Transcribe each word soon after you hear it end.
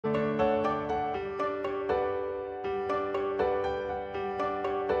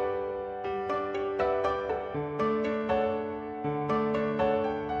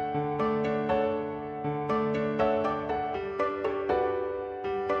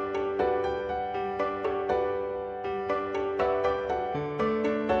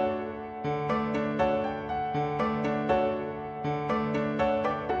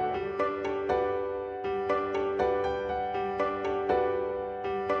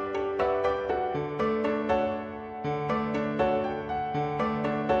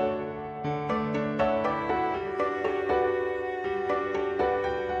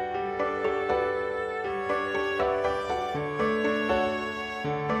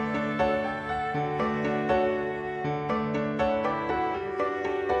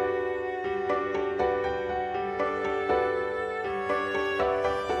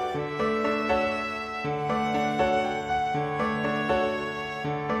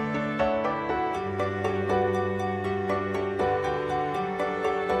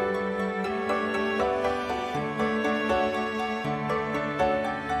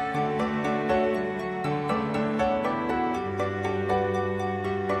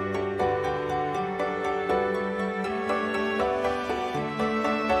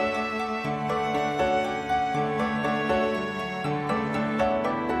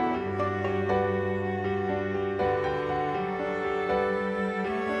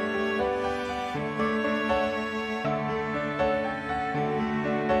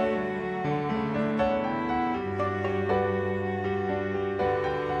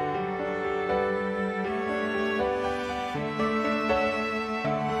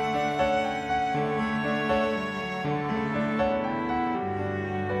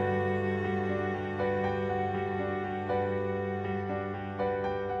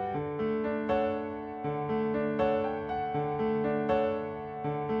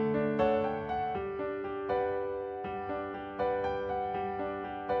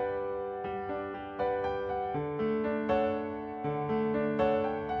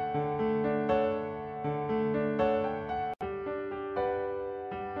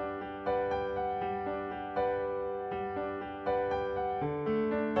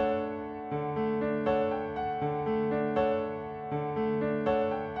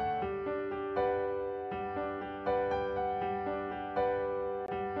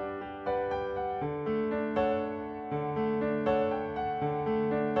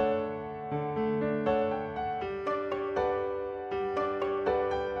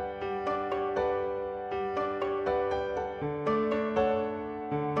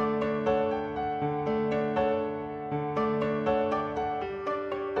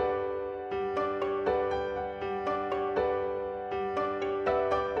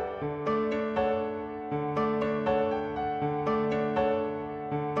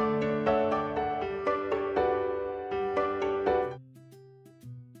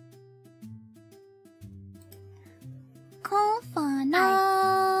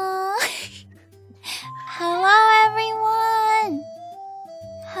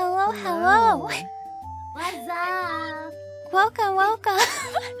hello. What's up? Welcome, welcome.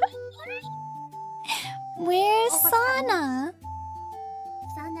 Where's Sana?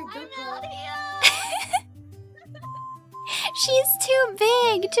 Sana, She's too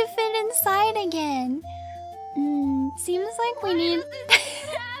big to fit inside again. Seems like we need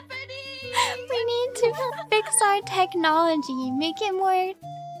we need to fix our technology, make it more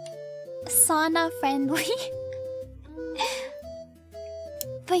Sana friendly.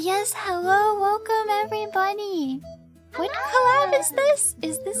 But yes, hello, welcome everybody. What collab is this?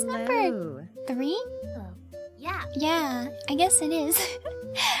 Is this number 3? Yeah. Yeah, I guess it is.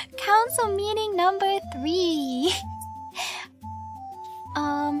 Council meeting number 3.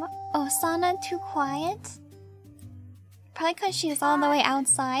 Oh, Sana too quiet? Probably because she's all the way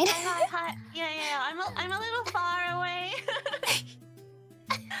outside. Hi. Yeah. I'm a little far away.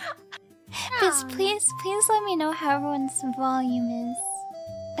 Please let me know how everyone's volume is.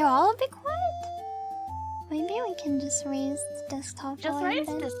 They're all a bit quiet? Maybe we can just raise the desktop Just volume raise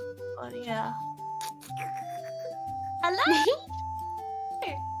then. this one, yeah. Hello?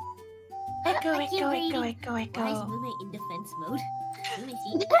 Echo. Why is Mumei in defense mode? Mumei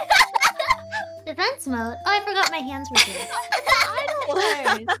see? Defense mode? Oh, I forgot my hands were here. Idle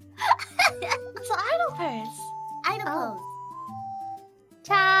pose. It's idle pose. Idle pose.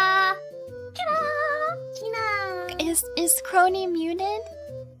 Cha! China! Is Kronii muted?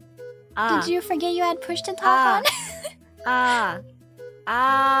 Did you forget you had push to talk on?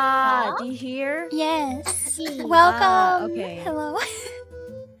 Do you hear? Yes. Welcome. Okay. Hello.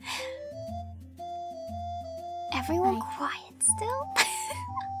 Everyone quiet still?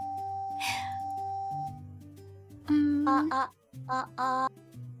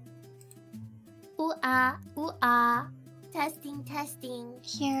 Ooh ah. Testing.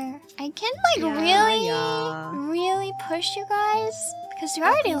 Here, I can really push you guys because you're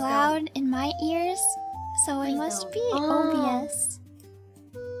already loud in my ears, so it must be obvious.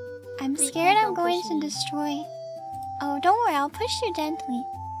 I'm scared I'm going to destroy. Oh, don't worry, I'll push you gently.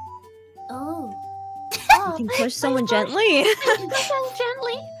 Oh. You can push someone gently.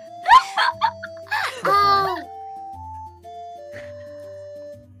 Gently.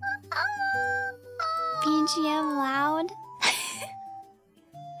 BGM loud.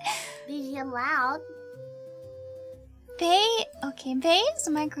 BGM loud. Bay's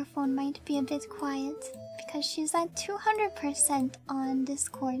microphone might be a bit quiet because she's at 200% on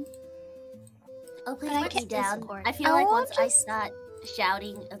Discord. Oh, please But put me down. Discord. I feel like once I start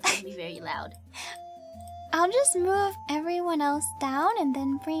shouting, it's gonna be very loud. I'll just move everyone else down and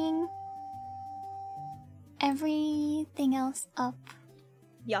then bring everything else up.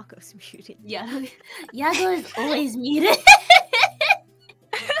 Yako's muted. Yeah. Yago is always muted.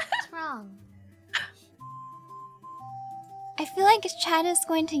 What's wrong? I feel like chat is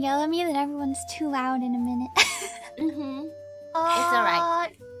going to yell at me that everyone's too loud in a minute. It's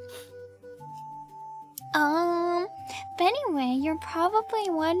alright. But anyway, you're probably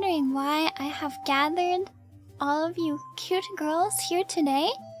wondering why I have gathered all of you cute girls here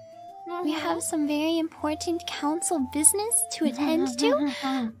today. We have some very important council business to attend to.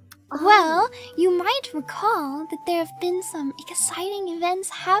 Well, you might recall that there have been some exciting events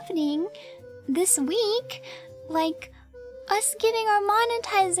happening this week, like us getting our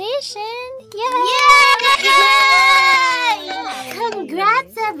monetization. Yay!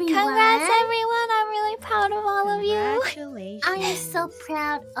 Congrats, everyone! Congrats, everyone! I'm really proud of all of you. Congratulations. I am so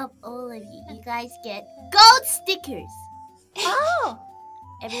proud of all of you. You guys get gold stickers. Oh!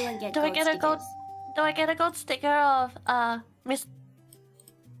 Everyone get Do gold I get stickers. Do I get a gold sticker of Miss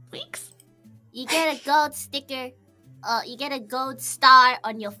Weeks? You get a gold sticker. You get a gold star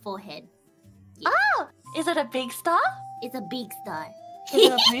on your forehead. Yeah. Oh! Is it a big star? It's a big star. Is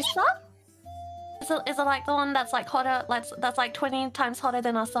it a blue star? Is it like the one that's like hotter, that's like 20 times hotter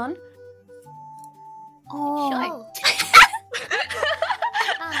than our sun? Oh. Sure.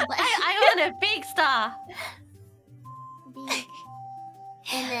 I want a big star. Big.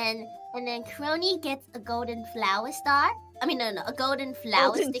 And then Kronii gets a golden flower star. I mean, no, a golden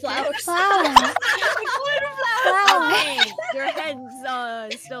flower Golden sticker. flower Flower. Hey, your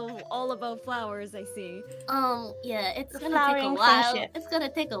head's still all about flowers, I see. Yeah, it's gonna take a Flowering while. friendship. It's gonna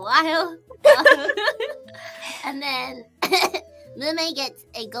take a while. And then Mumei gets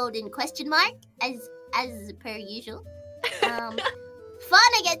a golden question mark, as per usual.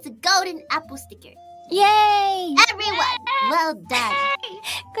 Fauna gets a golden apple sticker. Yay! Everyone, well done.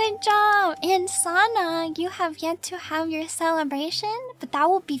 Good job! And Sana, you have yet to have your celebration, but that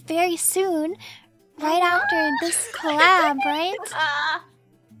will be very soon. Right after this collab, right?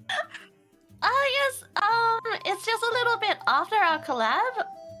 Yes, it's just a little bit after our collab.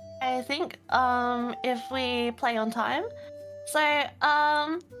 I think if we play on time. So yeah,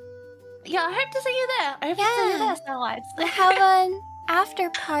 I hope to see you there. I hope to see you there, Starlights. We'll have an after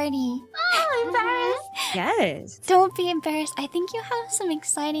party. Oh, embarrassed. Yes. Don't be embarrassed. I think you have some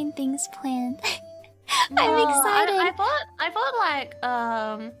exciting things planned. I'm excited. I thought like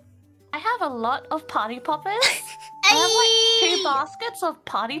I have a lot of party poppers. I have like 2 baskets of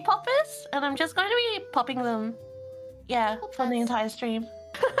party poppers, and I'm just going to be popping them. Yeah, for the entire stream.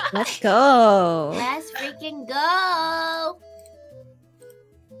 Let's go. Let's freaking go.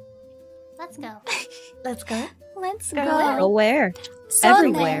 Let's go. Let's go. Let's Go go. where? Go where? So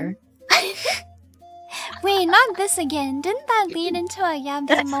Everywhere. then- Wait, not this again. Didn't that lead into a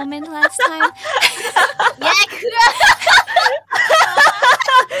Yabby moment last time?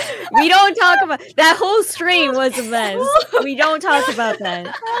 We don't talk about that whole stream was a mess. We don't talk about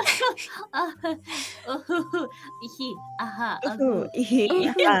that.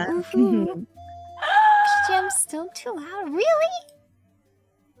 Yeah. Ooh. PGM's still too loud. Really?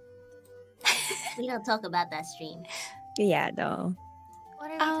 We don't talk about that stream. Yeah, no.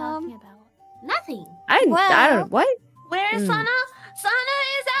 What are we talking about? Nothing. I Well- don't what? Where is Sana? Sana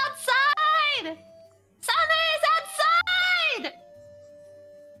is outside! Sana is outside!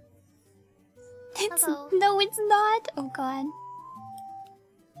 No, it's not. Oh god.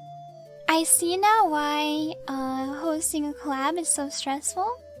 I see now why hosting a collab is so stressful.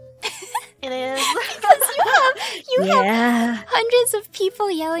 It is. Because you have Yeah. hundreds of people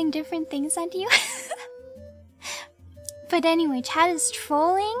yelling different things at you. But anyway, chat is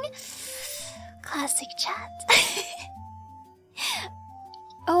trolling. Classic chat.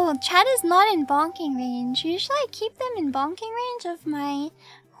 Oh, chat is not in bonking range. Usually I keep them in bonking range of my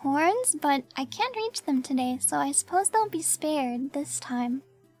horns, but I can't reach them today, so I suppose they'll be spared this time.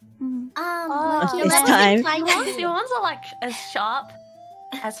 Lucky This them. time. Your ones are like as sharp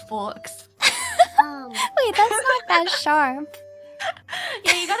as forks. Wait, that's not that sharp.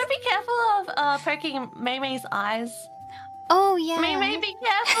 Yeah, you gotta be careful of poking Mei's eyes. Oh yeah. Mei, be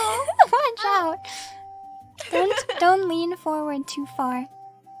careful. Watch out. Don't lean forward too far.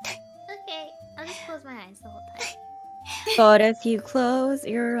 Okay, I'll just close my eyes the whole time. But if you close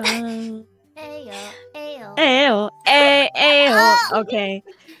your eyes. Ayo, ayo. Ayo, ayo. Okay.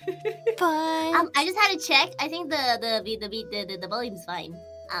 But I just had to check. I think the volume's fine.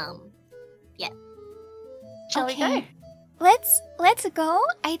 Yeah. Shall we go? Let's go.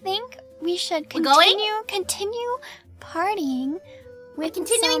 I think we should We're going? continue partying We're with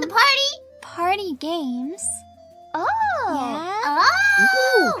continuing the some party. party games. Oh. Yeah.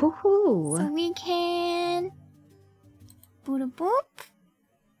 Oh. Ooh, hoo, So hoo. we can boop boop.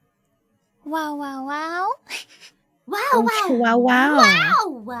 Wow wow wow. Wow! Oh, Wow! wow,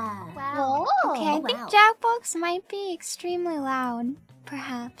 wow. Wow! Wow. Okay, I think wow. Jackbox might be extremely loud,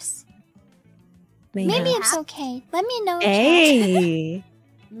 perhaps. Maybe it's okay. Let me know, chat. Hey.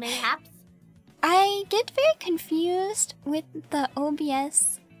 Mayhaps. I get very confused with the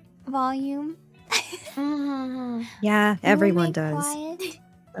OBS volume. Yeah, everyone Normally does. quiet.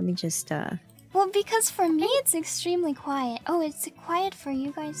 Let me just Well, because for me it's extremely quiet. Oh, it's quiet for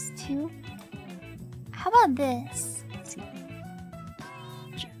you guys too? How about this?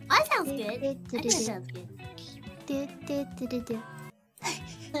 That sounds good. I think that sounds good.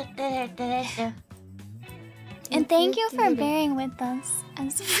 And thank you for bearing with us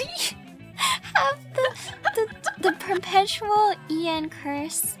as we have the perpetual EN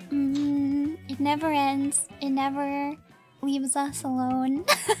curse. It never ends. It never leaves us alone.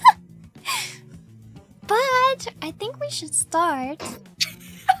 But I think we should start.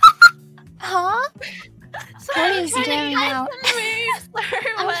 Huh? Cody's jamming out.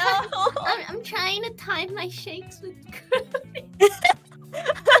 I'm trying to time my shakes with.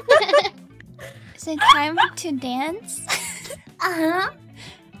 Is it time to dance? Uh-huh.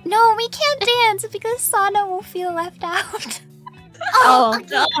 No, we can't dance because Sana will feel left out. Oh, okay,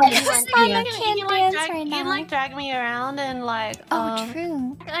 no. everyone. Sana can't dance right You can now. like drag me around and like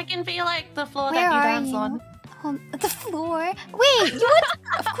True. I can be like the floor Where that you are dance you? on. The floor? Wait, you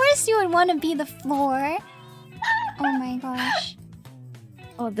would? Of course you would want to be the floor. Oh my gosh.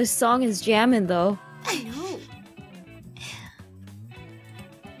 Oh, this song is jamming though. I know.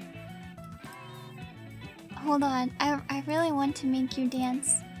 Hold on, I really want to make you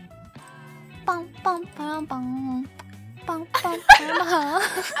dance. Bum bum bum bum. Bum bum bum.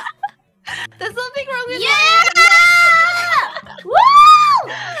 There's something wrong with Yeah! Woo!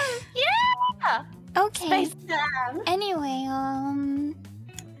 Yeah! Okay. Space Jam. Anyway, I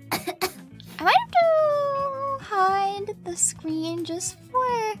might have to hide the screen just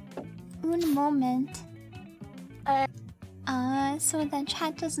for one moment. so that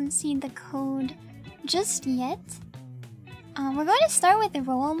chat doesn't see the code just yet. We're going to start with the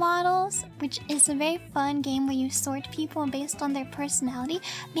role models, which is a very fun game where you sort people based on their personality.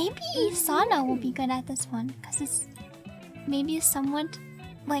 Maybe Sana will be good at this one, because it's maybe somewhat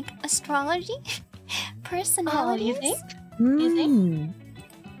like astrology personalities. You think? You think?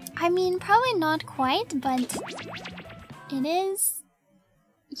 I mean, probably not quite, but it is,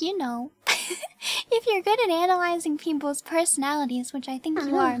 you know. If you're good at analyzing people's personalities, which I think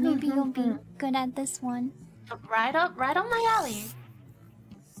you are, maybe you'll be good at this one. Right on my alley.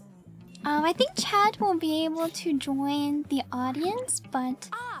 I think Chad will be able to join the audience, but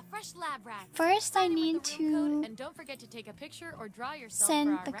fresh lab rats. first I need to and don't forget to take a picture or draw yourself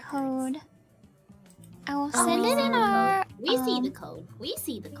send for the our code. I will send it in our. We see the code. We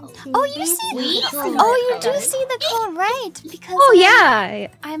see the code. Oh, you see We the see code. the Oh, you code. do see the code, right? Because Oh yeah,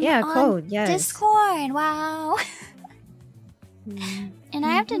 I'm yeah, on code. Yes. Discord. Wow. And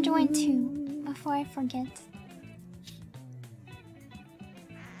I have to join too before I forget.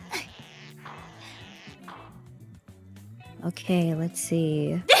 Okay, let's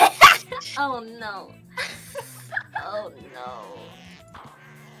see. Oh no. Oh no.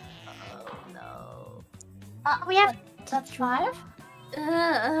 Oh no. We have that's 5.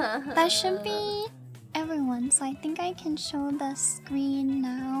 That should be everyone, so I think I can show the screen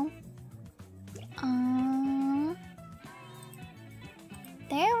now.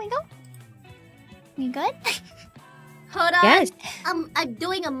 There we go. We good? Hold on. Yes. I'm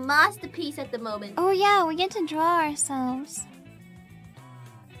doing a masterpiece at the moment. Oh yeah, we get to draw ourselves.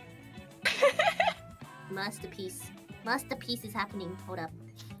 Masterpiece. Masterpiece is happening. Hold up.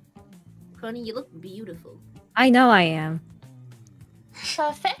 Kronii, you look beautiful. I know I am.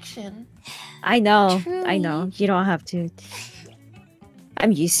 Perfection. I know. Truly. I know. You don't have to.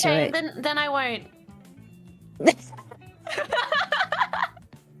 I'm used to Okay, it. then I won't.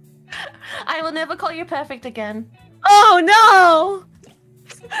 I will never call you perfect again. Oh no!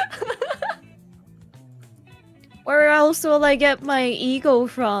 Where else will I get my ego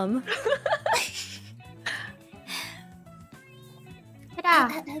from?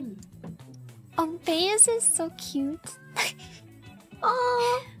 Oh, Baez is so cute.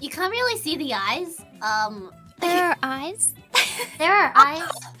 Oh, you can't really see the eyes. There are eyes. There are eyes.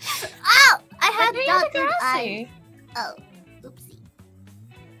 Oh, I had Maybe darkened you're eyes. grassy. Oh, oopsie.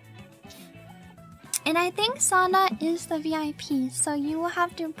 And I think Sana is the VIP, so you will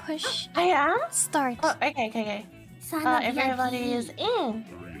have to push I am? start. Oh, okay. Sana Everybody is in.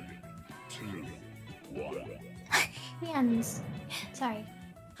 Hands. Sorry.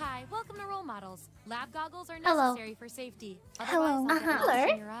 Hi, welcome to Role Models. Lab goggles are Hello. necessary for safety. Hello. Otherwise, they'll get lost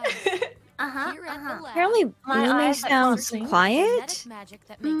in your eyes. Here at the lab, Apparently, My Mumei eyes are sounds closing. quiet. genetic magic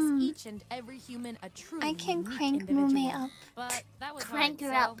that makes each and every human a true I can unique crank individual. Mumei up. But that was Crank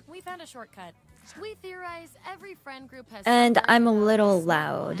hard, her so up. we found a shortcut. We theorize every friend group has And some I'm a version of little this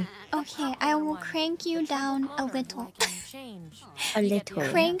loud. Okay, I will crank you down a little. A little.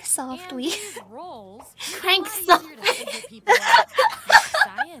 Crank softly. Crank softly.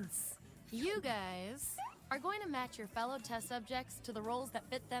 Science. You guys are going to match your fellow test subjects to the roles that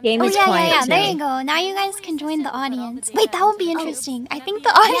fit them. Game Oh is yeah, quiet yeah. There too. you go. Now you guys can join the audience. Wait, that will be interesting. I think the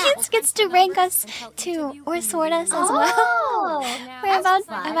audience gets to rank us too, or sort us as well. Oh, We're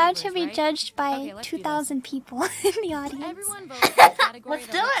about to be judged by 2,000 people in the audience. Everyone votes for the category Let's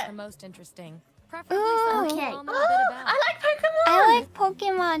that do looks it. the most interesting. Preferably Ooh. something we Okay. all know a bit about. I like Pokemon. I like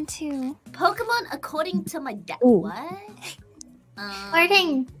Pokemon too. Pokemon according to my dad. Ooh. What?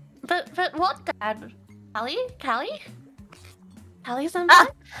 Flirting. But what, Dad? Callie? Callie's in bed?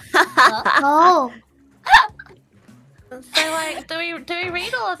 Oh. So like, do we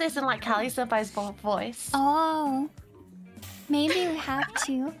read all of this in like Callie Senpai's voice? Oh. Maybe we have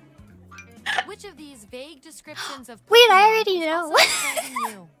to. Which of these vague descriptions of Wait, I Pokemon already is know. also describing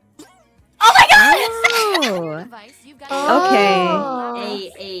you? Oh. Advice, you've got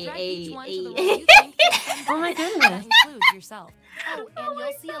Okay. Drag each one to the role Ay. you think fits them Oh my best. goodness. That includes yourself. Oh, and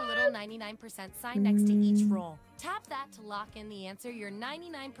you'll see a little 99% sign next to each role. Tap that to lock in the answer you're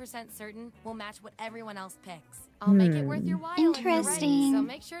 99% certain will match what everyone else picks. I'll make it worth your while. when you're ready, Interesting. So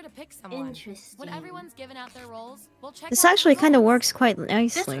make sure to pick someone. Interesting. When everyone's given out their roles, we'll check This out actually the kind of results. works quite This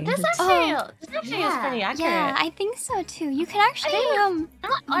nicely. actually is pretty accurate. Yeah, I think so too. You can actually I'm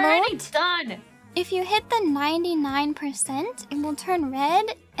already vote. done. If you hit the 99%, it will turn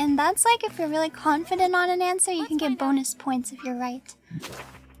red, and that's like if you're really confident on an answer, you can get bonus points if you're right.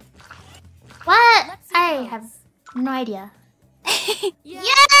 What? Let's see I the have votes. no idea. Yeah!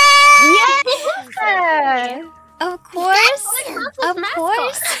 Yeah. Of course, of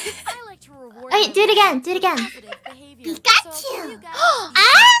course. I like to reward Wait, do it again, do it again. positive behavior. Pikachu! So you guys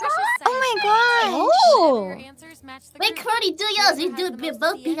just match the Wait, group. Kronii, do yours. We Whoever do has the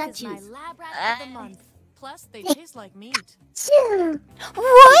both most ink is my Pikachus. lab rat of the month. Plus, they taste like meat.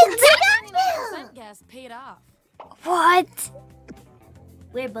 What? 99% guess paid off. What?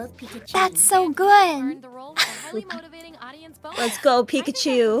 We're both Pikachu. That's so Earned good. the role with a highly motivating audience bonus. Let's go, I think that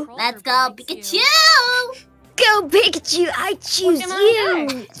Pikachu. control Let's group go, likes Pikachu! you. Go, Pikachu! I choose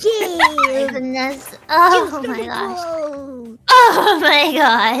Pokemon you! Yay! Goodness. Oh my gosh. Whoa. Oh my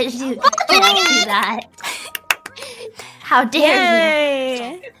gosh. You can't do that. How dare you?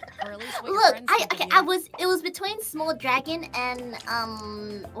 Yay! Or at least what your Look, friends think of you. it was between Small Dragon and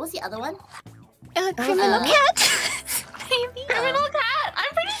what was the other one? Criminal cat? Maybe. Criminal cat.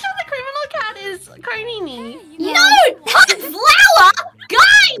 I'm pretty sure the criminal cat is Kronii. Yeah. No! Hot flower!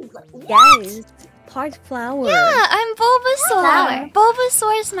 Guys! Yes. Part flower. Yeah, I'm Bulbasaur. Flower.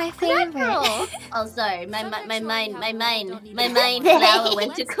 Bulbasaur's my favorite. Oh, sorry. My Sometimes mind showing how well don't need to flower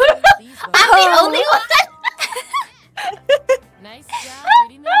went to Let's Kronii. see these I'm the ones. only one! Nice job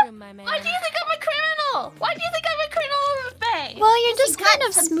reading the room, my man. Why do you think I'm a criminal? Why do you think I'm a criminal of the Fae? Well, you're just You got kind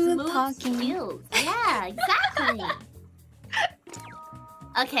of some smooth talking. skills. Yeah, exactly.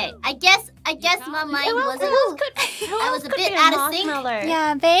 Okay, I guess my mind wasn't. I was a bit out of sync.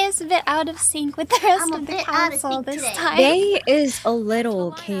 Yeah, Bae is a bit out of sync with the rest I'm a of the bit out of council sync this today. time. They is a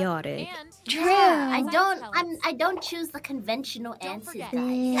little chaotic. True. I don't choose the conventional answers,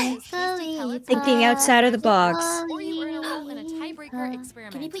 guys. Thinking outside of the box. Or you earn a role in a tiebreaker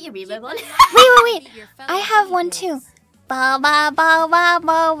experiment. Can you put your reverb on? Wait. I have one too. Ba ba ba ba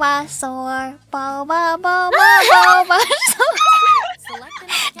ba ba soar. Ba ba ba ba ba ba soar.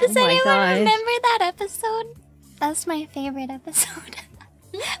 Does Oh my anyone gosh. remember that episode? That's my favorite episode.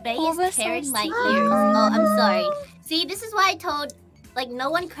 Bay is Bulbasaur's tearing my secret. ears. Oh, I'm sorry. See, this is why I told, like, no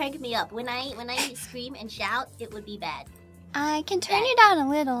one crank me up. When I scream and shout, it would be bad. I can turn you down a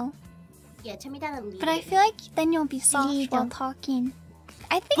little, Yeah, turn me down a little. but I feel like then you'll be soft while talking.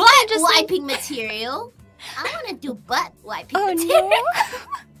 I think butt I just like... wiping material. I want to do butt wiping Oh material. no!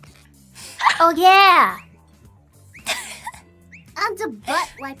 Oh yeah. I'm the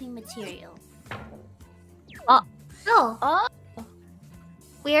butt wiping material. No.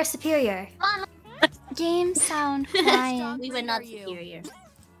 We are superior. Game sound quiet. We were not Are you? superior.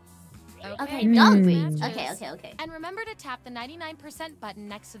 Okay, dog breed. matches. Okay. And remember to tap the 99% button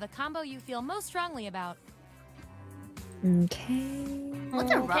next to the combo you feel most strongly about. Okay.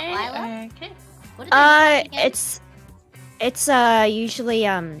 What's a Rottweiler? Okay. What are they again? It's usually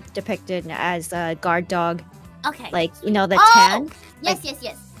depicted as a guard dog, Okay. like you know the Oh! tan. Yes.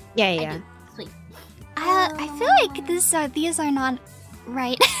 Yeah, I yeah. do. Sweet. I feel like these are not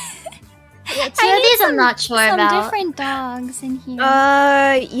right. Yeah, two I of need these I'm some- not sure Some about. different dogs in here.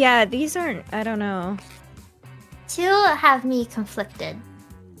 Yeah, these aren't. I don't know. Two have me conflicted.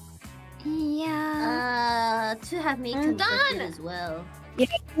 Yeah. To have me I'm conflicted done. as well. Yeah,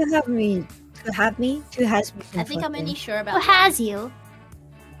 you have me. To have me. To has me. I think I'm only sure about. Who has you?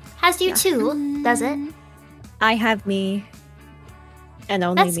 Has you too? Does it? Mm, I have me. And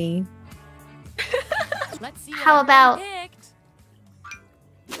only That's- me. Let's see How what about- everyone picked.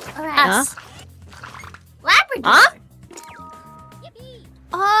 Alright. Us. Labrador. Huh?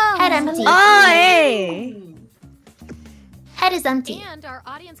 Oh. Head empty. Oh, hey. Head is empty. And our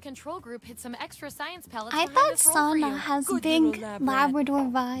audience control group hit some extra science pellets. I for thought this role for Sana you. has Good big little lab rat. Labrador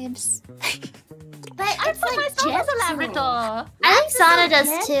vibes. But I it's thought like myself as a gentle. Labrador. I think Sana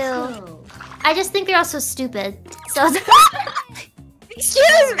does too. Gentle. I just think you're also stupid. So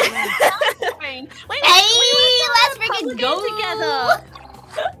Excuse me. Wait, Hey, let's freaking go together.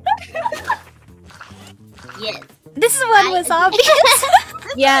 Yes. This one was obvious.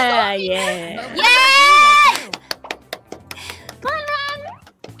 Yeah. Yay!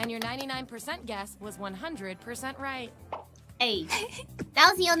 And your 99% guess was 100% right. Hey, that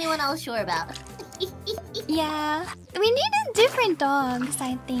was the only one I was sure about. Yeah. We needed different dogs,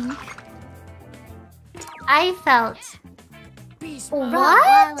 I think. I felt. What?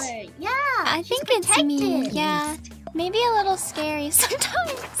 Rottweiler. Yeah. I she's think it's me. protected. Yeah. Maybe a little scary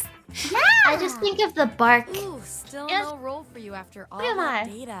sometimes. I just think of the bark. Ooh, still Yes. no role for you after all am that I?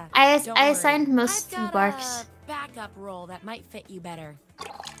 data. I Don't worry. assigned most I've to got barks. a backup role that might fit you better.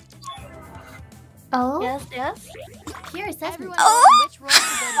 Oh. Yes. Pure assessment. Everyone knows which role to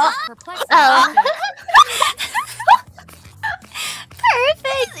go to this perplexing Oh. subject.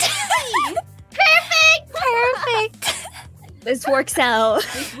 Perfect. This works out.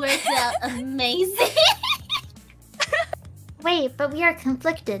 This works out amazing. Wait, but we are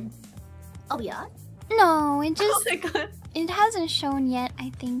conflicted. Oh, we are? No, it just my god. it hasn't shown yet,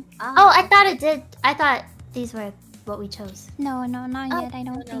 I think. Oh, I thought it did. I thought these were what we chose. No, not Oh, yet, I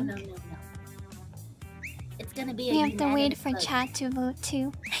don't think. No. it's gonna be. We have to wait for vote. chat to vote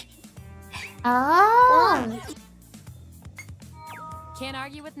too. Oh. Can't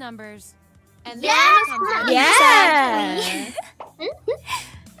argue with numbers. And Yeah! Yeah.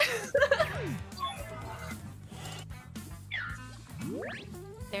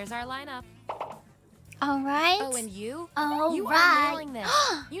 there's our lineup. All right. Oh, and you? Oh, You are right. nailing this.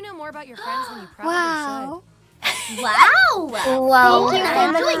 You know more about your friends than you probably Wow. Wow. Wow. Thank you for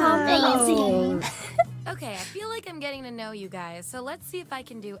I'm the doing compliment. should. Okay, I feel like I'm getting to know you guys, so let's see if I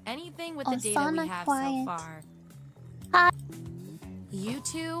can do anything with the data Sana we have quiet. so far. You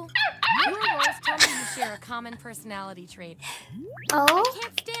two, your roles tell me you share a common personality trait. Oh. I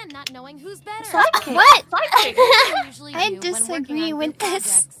can't stand not knowing who's better. What? I usually I do when working disagree on with group this.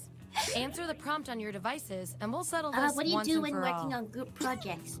 projects. Answer the prompt on your devices, and we'll settle this What do you once do and when for working all. on group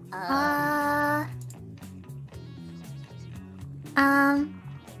projects?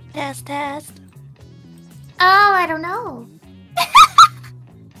 Test. Oh, I don't know.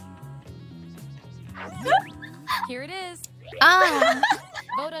 Here it is. Ah.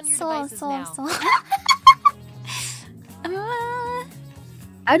 Vote on your Soul, devices soul, now. soul.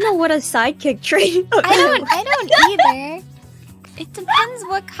 I don't know what a sidekick trait. I don't either. It depends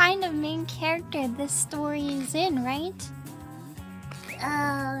what kind of main character this story is in, right?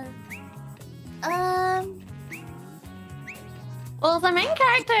 Well, the main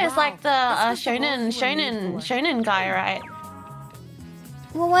character is Wow, like the this was the role you were made for. shonen guy, right?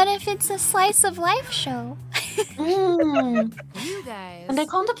 Well, what if it's a slice of life show? Mm. You guys. And they're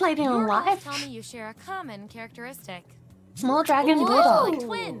contemplating on your roles life. tell me you share a common characteristic. Small dragon Ooh, bulldog. like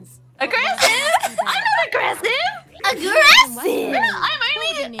twins. Aggressive? I'm not aggressive. Aggressive.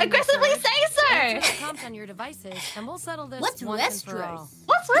 I'm only aggressively say Answer so. the prompt on your devices, and we'll settle this What's once and for all. Westeros?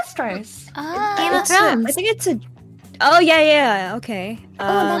 What's Westeros? Game of It's a- Thrones. I think it's a. Oh yeah, okay.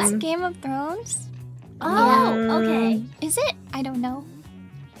 Oh, that's Game of Thrones? Oh, Mm. okay. Is it? I don't know.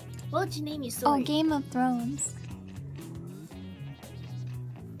 What would you name your Oh, story? Game of Thrones.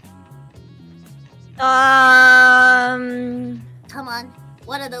 Come on.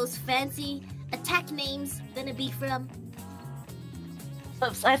 What are those fancy attack names gonna be from?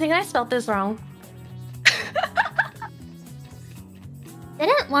 Oops, I think I spelled this wrong.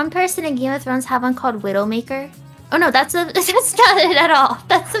 Didn't one person in Game of Thrones have one called Widowmaker? Oh no, that's not it at all.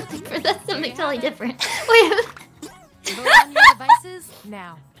 That's something totally different. Wait. Vote on your devices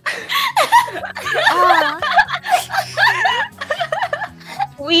now.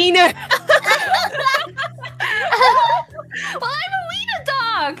 Wiener. Well, I'm a wiener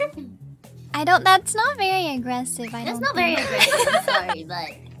dog. I don't. That's not very aggressive. I That's don't not very think. aggressive. I'm sorry, but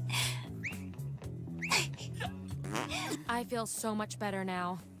I feel so much better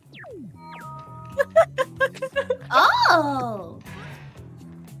now. oh.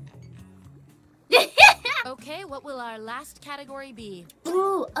 Okay, what will our last category be?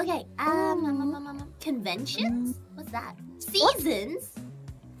 Ooh, okay. Conventions? What's that? Seasons?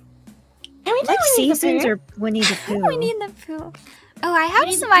 Can we do Like Winnie the seasons Pooh? or Winnie the Pooh? Winnie the Pooh. Oh, I have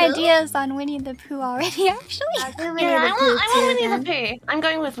Winnie some the Pooh? ideas on Winnie the Pooh already, actually. Yeah, I want Winnie the Pooh. I'm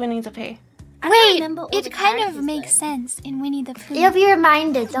going with Winnie the Pooh. I don't Wait, remember all the it kind of characters, makes though. sense in Winnie the Pooh. You'll be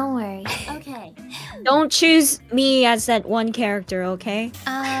reminded, don't worry. Okay. Don't choose me as that one character, okay? Too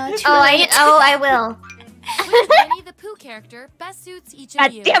I will. Which Winnie the Pooh character best suits each of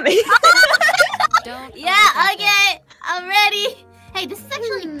God you? damn it! Don't Yeah, overthink it. okay. I'm ready. Hey, this is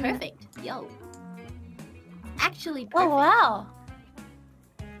actually perfect. Yo. Actually Oh perfect. wow.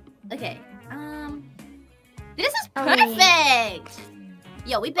 Okay. This is Oh, wait. perfect.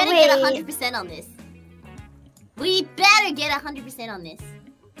 Yo, we better Wait. get 100% on this. We better get 100% on this.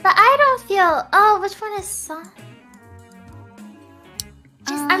 But I don't feel. Oh, which one is Son?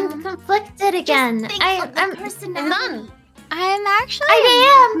 I'm conflicted again. Think of the I'm personality. None. I'm actually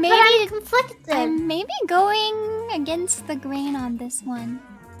I am, maybe but I'm conflicted. I'm maybe going against the grain on this one.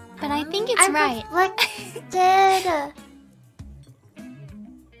 But I think it's I'm right. conflicted.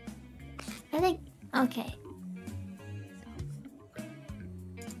 I think. Okay.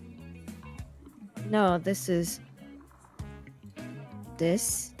 No, this is.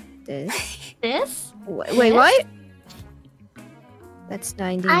 This. This? Wait, what? That's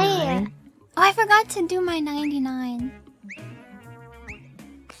 99. Oh, I forgot to do my 99.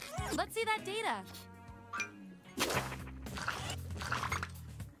 Let's see that data.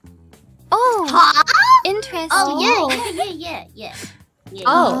 Oh, Huh? interesting. Oh, yeah.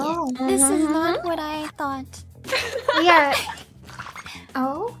 Oh, this is Mhm. not what I thought. We are.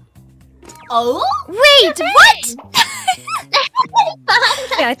 Oh. Oh? Wait, what?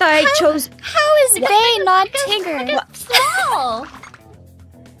 Yeah, I thought I chose. How is Bay not Tigger? Small.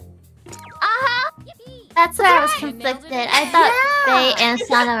 That's where I was conflicted. I thought Faye and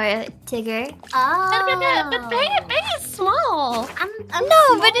Sana were Tigger. Oh. But Bay is small. I'm No,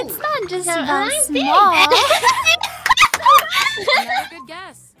 small. but it's not just No, about I'm big. small. Another good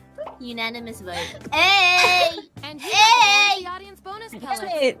guess. Unanimous vote. Hey! And you Hey! got the audience bonus it.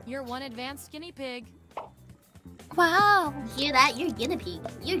 pellet. You're one advanced guinea pig. Wow. Hear that? You're guinea pig.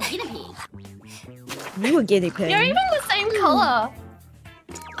 You're guinea pig. You a guinea pig. You're even the same color.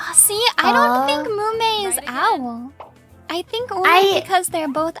 Oh, see, I don't think Mumei is Right again. owl. I think only because they're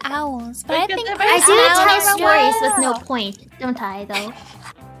both owls. But I Because think they're I both do owls. tell Yeah. stories with no point, don't I, though?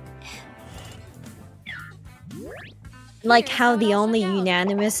 Like how the only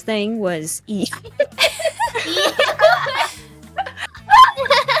unanimous thing was E.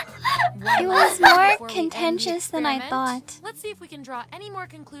 it was more contentious than I thought. Let's see if we can draw any more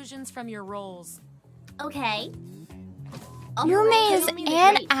conclusions from your rolls. Okay. Mumei is Tell me the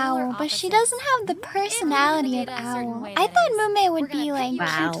an great polar owl, but she opposites. doesn't have the personality of data a certain owl. way, I that thought is. Mumei We're would gonna be pit like you Wow.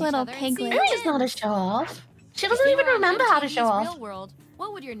 cute against little each other and see piglet. who She's not a show off. She doesn't If you even were on remember how to MTV's show off. Real World,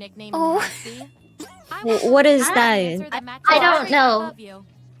 what would your nickname Oh. in the house be? I want What is an that? answer that matches I don't everything know. above you.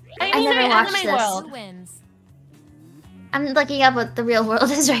 I never mean, watched Anime this. World. Who wins? I'm looking up what the real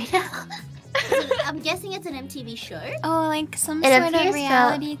world is right now. I'm guessing it's an MTV show. Oh, like some It sort appears of so.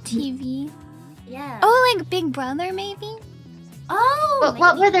 reality TV. Yeah. Oh, like Big Brother, maybe? Oh. But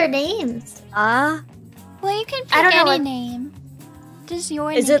what maybe. were their names? Ah, Well, you can pick I don't know any what- name. Just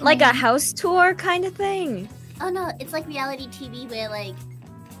your is it like a nickname. house tour kind of thing? Oh no, it's like reality TV where like.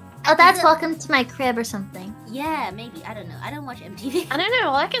 Oh, that's Is it- Welcome to My Crib or something. Yeah, maybe. I don't know. I don't watch MTV. I don't know.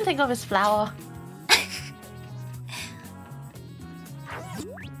 All I can think of is flower.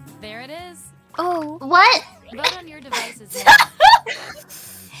 There it is. Oh, What? Vote on your devices now.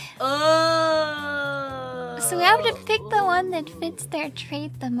 Oh. so we have to pick the one that fits their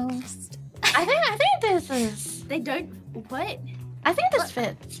trait the most. I think this is. They don't. What? I think this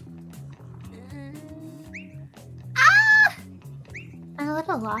fits. I'm a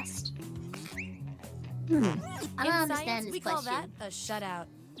little lost. I don't In understand science, this we call that question. a shutout.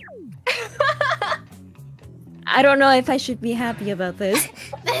 I don't know if I should be happy about this.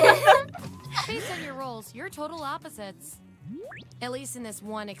 Based on your roles, you're total opposites. At least in this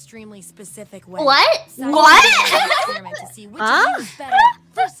one extremely specific way. What? Science What? is an experiment to see which Huh? of you is better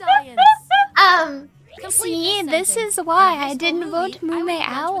for science. Complete See, this sentence. is why In a high I school didn't movie, vote I would Mumei match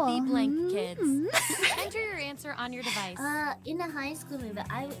Owl. with the blank kids. Mm. Enter your answer on your device. In a high school movie,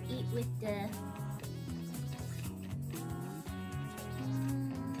 I would eat with the.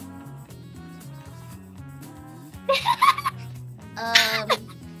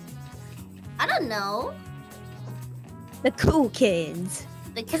 I don't know. The cool kids.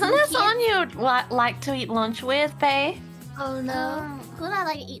 The Isn't cool there kids? someone you'd like to eat lunch with, Bay? Oh no. Who would I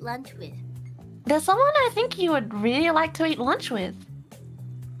like to eat lunch with? There's someone I think you would really like to eat lunch with.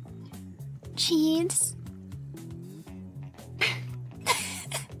 Cheese.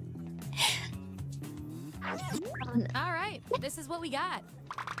 All right, this is what we got.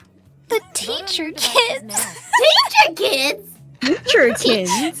 The Vote on teacher your devices kids. now. Teacher kids. Teacher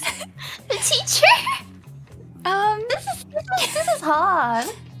kids. The teacher? This is hard.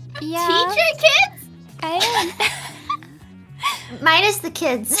 Yeah. Teacher kids. I don't. Minus the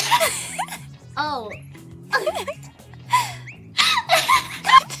kids. Oh. Alright.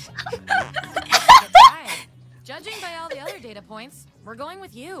 Judging by all the other data points, we're going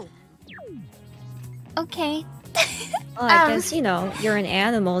with you. Okay. Well, I guess, you know, you're an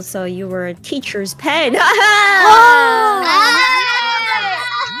animal, so you were a teacher's pet. From a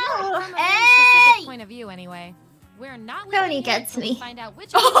very specific point of view, anyway. We're not Kronii leaving gets until we me. find out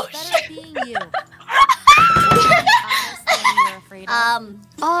which of you is better at being you. Honest thing you're afraid of.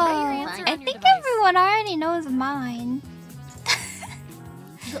 Oh, answer I on your think device. everyone already knows mine.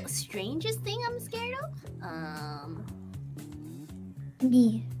 The strangest thing I'm scared of?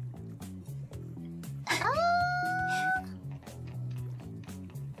 Me.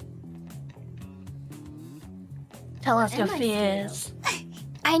 Tell us Am your I fears.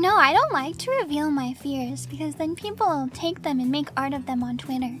 I know, I don't like to reveal my fears because then people will take them and make art of them on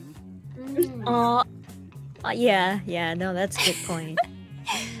Twitter. Oh, yeah, no, that's a good point.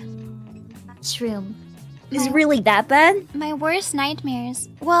 Shroom. Is it really that bad? My worst nightmares.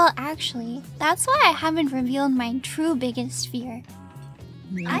 Well, actually, that's why I haven't revealed my true biggest fear.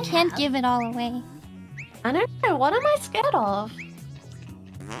 I can't give it all away. I don't know. What am I scared of?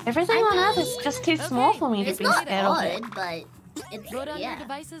 Everything on Earth is just too small for me to It's be not scared of. It. odd, but it's Vote on your yeah.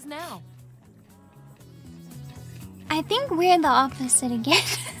 devices now. I think we're the opposite again.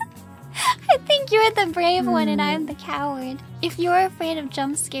 I think you're the brave one and I'm the coward. if you're afraid of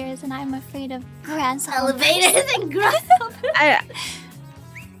jump scares and I'm afraid of grasshoppers. Elevators and grasshoppers.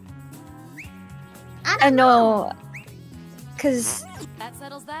 I know. Cause That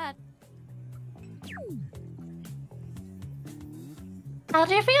settles that. How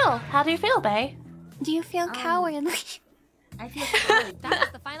do you feel? How do you feel, Bae? Do you feel cowardly? I feel cold. That was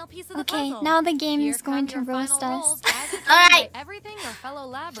the final piece of the Okay, puzzle. now the game Here is going come to your roast final us. rolls as determined All right. by everything your fellow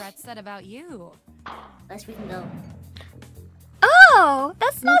lab rats said about you. Let's freaking go. Oh,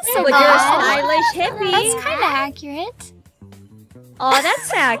 that's not so look, you're a bad. stylish hippie. That's kind of accurate. Oh,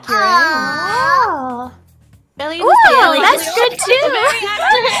 that's accurate. Oh. Billy Ooh, that's good too.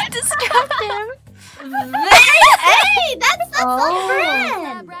 Destructive. Hey, that's Oh. on The brand.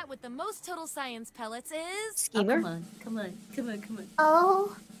 lab rat with the most total science pellets is... Oh, Schemer. come on.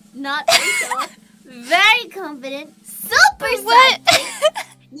 Oh. Not very sure. Very confident. Super What?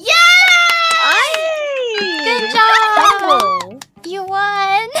 Yeah! Good job. Oh. You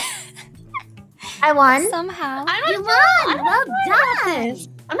won. I won. Somehow. You won. Well done.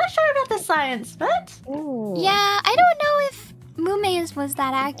 I'm not sure about the science, but Ooh. Yeah, I don't know if Mumei's was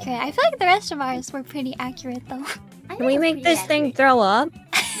that accurate. I feel like the rest of ours were pretty accurate though. Can we make this thing throw up?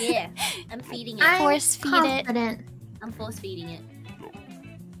 Yeah, I'm feeding it. I'm Force feed it. confident. I'm force feeding it.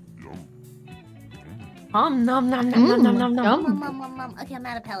 nom nom nom nom nom nom nom nom. Mom. Okay, I'm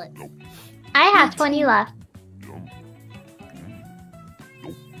out of pellets. I have 20 left.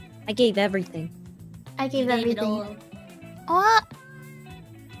 I gave everything. I gave Gave it everything. all. What?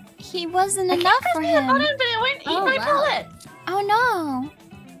 He wasn't enough for him. But it went eat Oh, my wow. pellets. Oh no.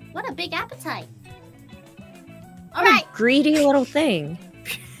 What a big appetite. All right. Greedy little thing.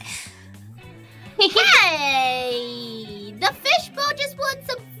 Hey, the fishbowl just wants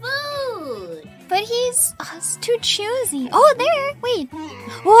some food. But he's too choosy. Oh, there. Wait.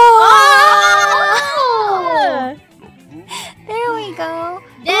 Whoa. Oh! There we go.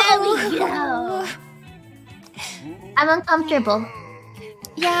 There we go. I'm uncomfortable.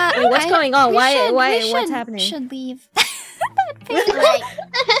 Yeah. Wait, what's going on? we Why- should- why- we what's should- happening? Should leave. Right.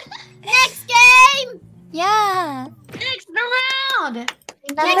 Next game. Yeah. Next round.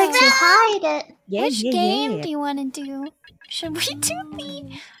 Remember to hide it. Yeah, Which yeah, game yeah. do you want to do? Should we do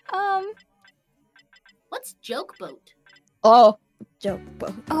the What's joke boat? Oh, joke.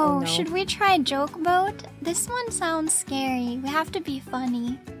 Oh, no. should we try Joke Boat? This one sounds scary. We have to be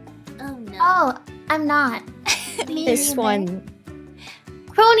funny. Oh no. Oh, I'm not. Me This neither. one.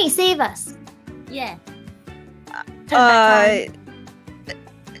 Kronii, save us. Yeah.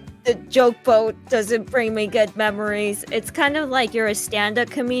 The joke boat doesn't bring me good memories. It's kind of like you're a stand-up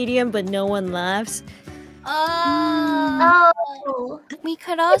comedian, but no one laughs. Oh. Oh. We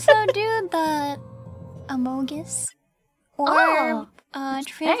could also do the Amogus or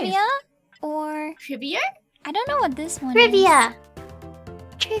trivia or Trivia? I don't know what this one Trivia.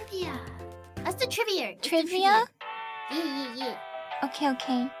 Trivia. That's the trivia. is. Trivia? Yeah.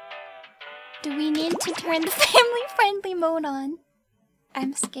 Okay. Do we need to turn the family-friendly mode on?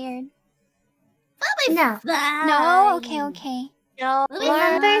 I'm scared. No. No? Okay. No.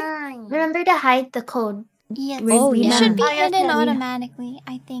 Remember to hide the code. Yes. Oh, It yeah. should be Oh, yes, hidden yeah. automatically,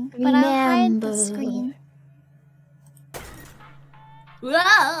 I think. But I'll hide the Remember. screen.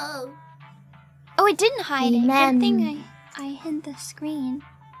 Whoa. Oh, it didn't hide it. Good thing Remem- I hid the screen.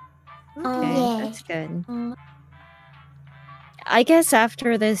 Okay, yeah. that's good. I guess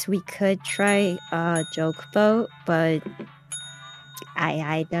after this we could try joke boat, but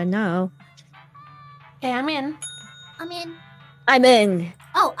I don't know. Okay, I'm in. I'm in. I'm in.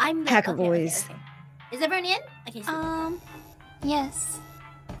 Oh, I'm the Hacker boys. Okay. Is everyone in? Okay, so Yes.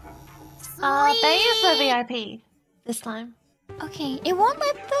 Bae is the VIP this time. Okay, it won't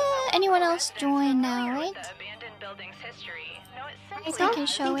let anyone else join now, right? I So I can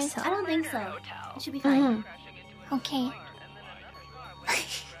show think it. so. I don't think so. It should be fine. Okay.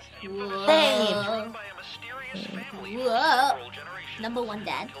 Whoa. Whoa. Number one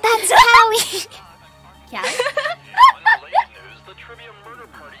dad. That's Callie! Callie?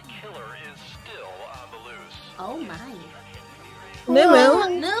 Oh my. Moo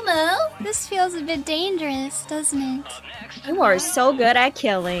Mumu. This feels a bit dangerous, doesn't it? you are so good at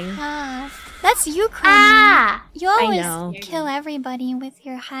killing. Ah, that's you, Kronii. Ah! You always know. kill everybody with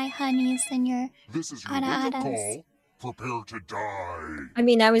your hi honeys and your This is your Ada wake-up Adas. call. Prepare to die. I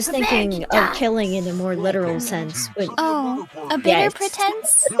mean, I was thinking Revenge of dies. killing in a more literal sense, but Oh, a bitter Yes.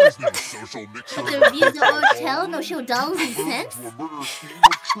 pretense? There is no social mixer. But the reviews are tell, no show dollars and cents. To a murder scheme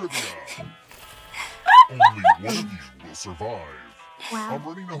of trivia. Only one of you will survive. Wow. I'm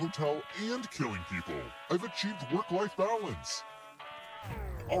running a hotel and killing people. I've achieved work-life balance.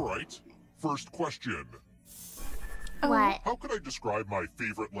 All right, first question. What? How could I describe my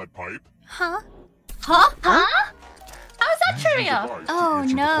favorite lead pipe? Huh? Huh? How is that Use your trivia? device to Oh, answer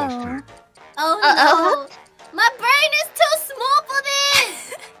the no. question. Oh Uh-oh. no! My brain is too small for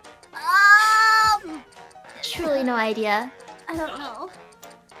this! Truly no idea. I don't know.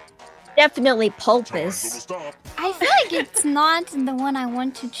 Definitely Time's pulpus. almost up. I feel like it's not the one I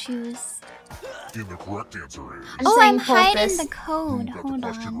want to choose. And the correct answer is... Oh, saying I'm hiding pulpus. the Who code. got the Hold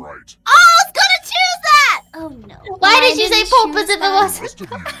question on. right? Oh, I was gonna choose that! Oh no. Why I did you say didn't pulpus choose if it that. The wasn't? rest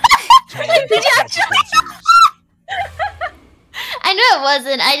of you. Time and consequences. I knew it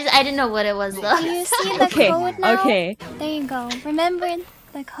wasn't. I didn't know what it was Do though. you see the Okay, code now? okay. There you go. Remember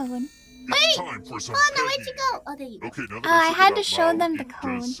the code. It's time for some Oh no, where'd you pegging. go? Oh, there you go. Okay, now that I said had it to out show loud, them the it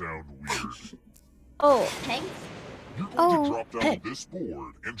code. does sound weird. Oh, Thanks. You're going Oh. to drop down this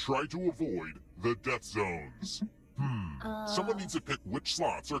board and try to avoid the death zones. Someone needs to pick which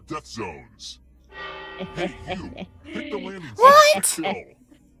slots are death zones. Hey, you! Pick the landing What? slots to kill.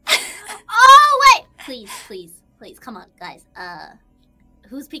 Oh wait! Please, come on, guys.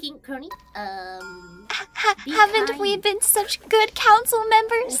 Who's picking Kronii? Be Haven't we kind. been such good council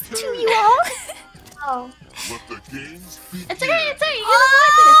members to Okay. you all? Oh. Let the games begin. It's okay, it's okay. You're gonna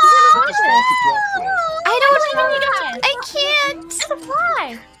watch Pick this. a You're slot to drop from. I gonna don't watch know. this. I can't. Just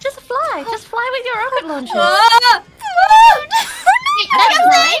fly. Just fly. Just fly with your rocket launcher. Ah! That's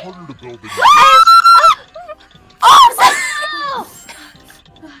right. Harder to build than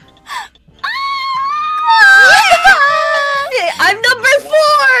I'm number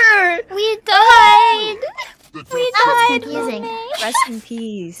 4! We died. the We death died. zones. confusing. Mumei. Rest in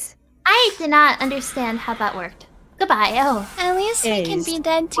peace. I did not understand how that worked. Goodbye. Oh. At least we can Is- be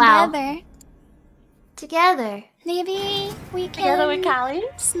dead Wow. together. Together. Maybe we Together with can Callie.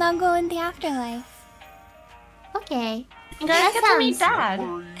 snuggle in the afterlife. Okay. You guys get to meet Dad.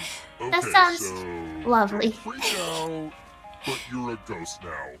 Don't worry. That Okay, sounds so lovely. freak out, but you're a ghost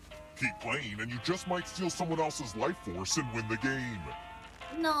now. Keep playing, and you just might steal someone else's life force and win the game.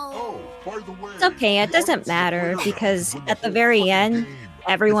 No. Oh, by the way, It's okay, it the doesn't audience matter, is free now because to win at the whole very freaking end, game.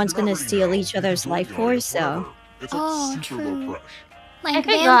 everyone's If you're gonna not ready steal now, each you can other's join life the force, audience so... whenever. It's like Oh, super true. low fresh. Like I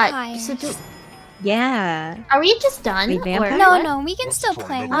forgot. vampires. So Yeah. are we just done? Wait, Or- vampire? No, what? no, we can Let's still try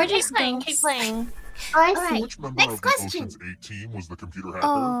play. another We're game. just Keep playing. Keep ghosts. playing. Oh, I Alright. see. Which member Next of the question. Ocean's 8 team was the computer hacker?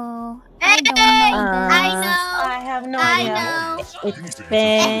 Oh, I Hey, don't know. I this. know. I have no I idea. know. It's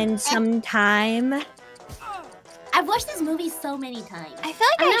been some time. I've watched this movie so many times. I feel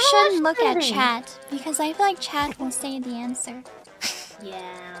like I I never shouldn't watched look at the movie. chat because I feel like chat will say the answer. Yeah.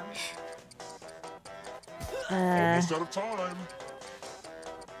 Almost out of time.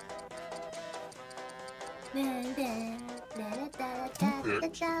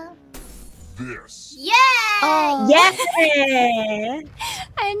 This. Yay! Oh, Yeah!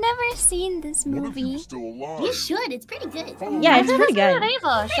 I've never seen this One of you movie. is still alive. You should. It's pretty good. Follow Yeah, me. it's pretty good.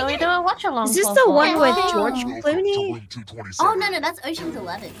 Either. Shall we do a watch along? Is this for the fun? one with Oh. George Welcome to Clooney? room 227. Oh no, that's Ocean's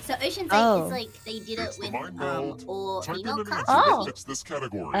 11. So Ocean's 8 Oh. is like they did it It's the with mind meld. all Type in female an cast. answer Oh. that fits this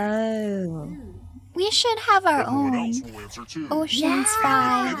category. Oh. We should have our Everyone own. else will answer too. Ocean's Yeah.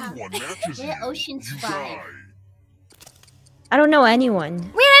 5. If anyone matches Yeah, you, Ocean's you 5. die. I don't know anyone.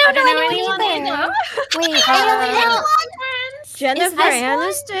 Wait, I I don't know don't know anyone anyone either. either. Wait, I don't uh, know. Jennifer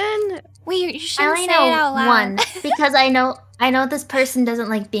this Aniston? wait, you I shouldn't only say it out know loud. one because I know this person doesn't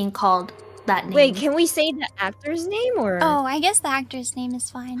like being called that name. Wait, can we say the actor's name or? Oh, I guess the actor's name is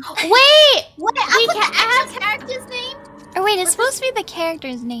fine. Wait! What? I have character's name? Or wait, it's supposed to be the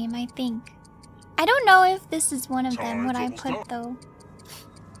character's name, I think. I don't know if this is one of them, what I Time's put almost up. though.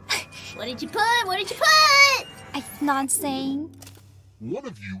 What did you put? What did you put? I'm not saying. One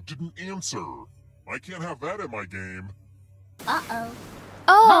of you didn't answer. I can't have that in my game. Uh-oh.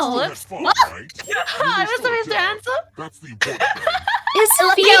 Oh, Still had whoops. fun, right? I was supposed to answer. That's the important thing. is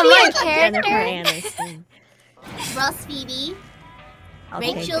Phoebe a Jennifer character? Aniston. Ross, Phoebe,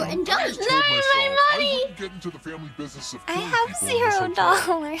 Okay, Rachel, good. and Joey. I told myself I wouldn't get into the family business of I killing have people in this hotel.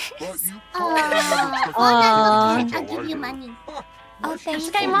 $0. But you Aw. probably never expected Oh, Aw. no, me to I'll tell give you either. money. Oh, thank It's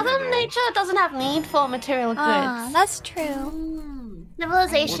okay, you. Mother Nature doesn't have need for material goods. Ah, that's true. Mm.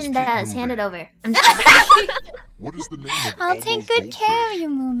 Civilization Let's keep does. moving. Hand it over. I'm sorry. What is the name of I'll all take those good care of you,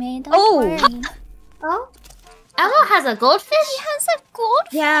 Mumei. Don't Oh. worry. Oh? Elmo has a goldfish? He has a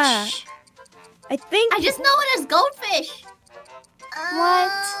goldfish. Yeah. I think. I just know it as goldfish.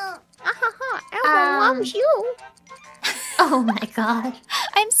 What? Elmo loves you. Oh my god.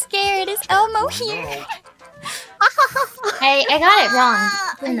 I'm scared. Is Elmo fish? here? No. I got it wrong,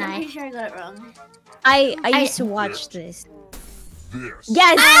 didn't I'm I? pretty sure I got it wrong. I I- used to watch this. This.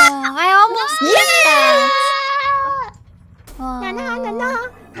 Yes. Oh, I almost missed that. Na na na Oh. na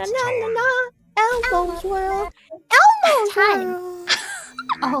It's na na time. na. Elmo's World. Elmo's World.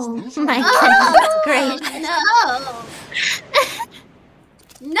 Oh my goodness, great.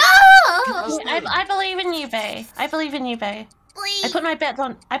 No! I believe in you, Bae. I believe in you, Bae. Please. I put my bet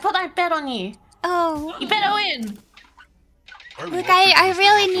on you. Oh. You better win. Look, I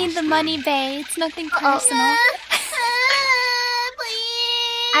really need the money, Bae. It's nothing personal.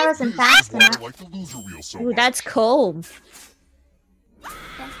 Please. I wasn't fast enough. Like the loser wheel so Ooh, much. that's cold.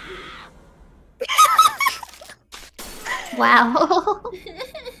 Wow.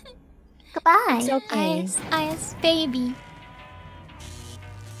 Goodbye. It's okay. Ice, baby.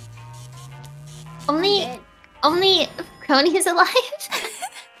 Only Kronii is alive.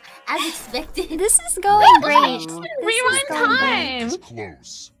 As expected. This is going great. Rewind time. It's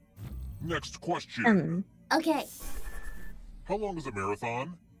close. Next question. Okay. How long is a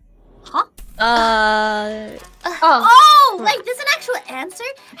marathon? Huh? Oh, like there's an actual answer?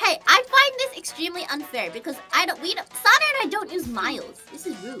 Hey, I find this extremely unfair because Sana and I don't use miles. This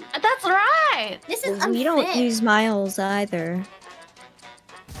is rude. That's right. This is unfair. We don't use miles either.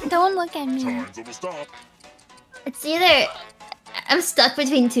 Don't look at me. Time's almost up. it's either I'm stuck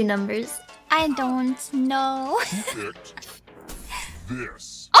between two numbers. I don't know. Who picked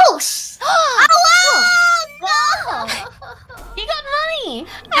this? Oh, No! You got money.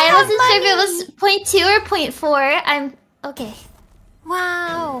 I wasn't sure if it was 0.2 or 0.4. I'm okay.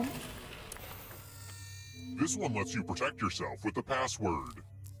 Wow. This one lets you protect yourself with the password.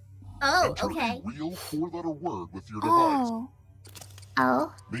 Oh, Enter okay. a real 4-letter word with your device.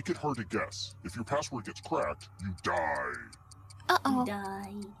 Oh. Make it hard to guess. If your password gets cracked, you die. You Uh-oh.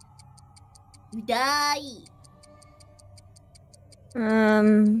 die. You die.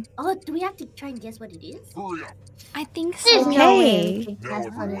 Oh, do we have to try and guess what it is? Hurry up. I think There's so. no way. Okay. Now That's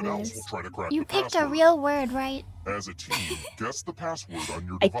what everyone it else is. will try to crack You the picked a password. real word, right? As a team, guess the password on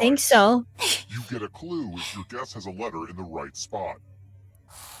your I device. think so. You get a clue if your guess has a letter in the right spot.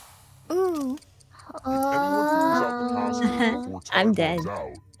 Ooh. If anyone figures out the password before time I'm dead. runs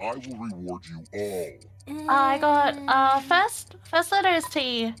out, I will reward you all. I got first letter is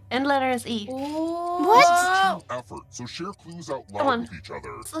T, end letter is E. This What? is a team effort, so share clues out Come on. loud with each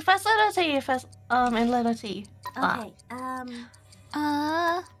other. So first letter T, end letter T. Okay,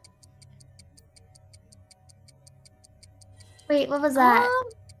 Wait, what was that?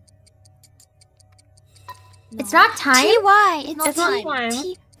 It's not time. T-Y. It's It's not T- time.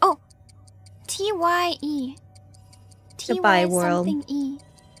 T- Oh. T-Y-E. Goodbye, T-Y world. something E.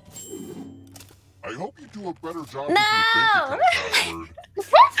 I hope you do a better job No! with your bank account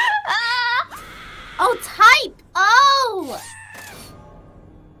password. oh, type! Oh!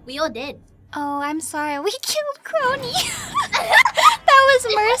 We all did. Oh, I'm sorry. We killed Kronii. That was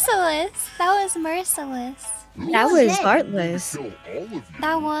merciless. That was merciless. That Who was did? heartless. Kill all of you. That But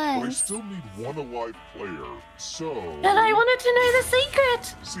I was. still need one alive player, so... But I wanted to know the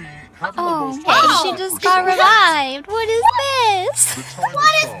secret. See, having the Oh, most hey, points she for just got sure. revived. What is this? The time What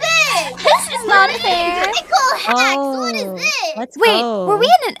has is come. this? This is not fair. Technical hacks! What is Oh, this? let's Wait, go. were we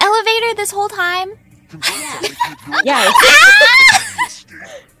in an elevator this whole time? Congrats on making it your Yeah,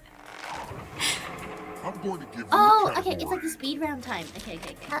 escape. I'm going to give you Oh, a okay, it's like category. the speed round time. Okay.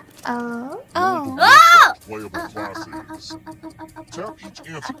 Oh. Oh. Oh! Playable classes. Tap each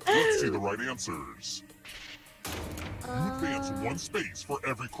answer. Let's see the right answers. You advance one space for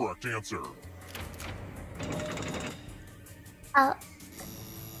every correct answer. Oh.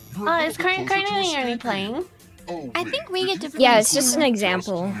 You're a Is little bit closer to Kronii only escape. playing? Oh, I wait, think we did get you to think Yeah, it it's just an was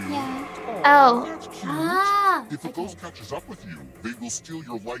example. you? Yeah. Oh. That's cute. Ah! If a ghost catches up with you, they will steal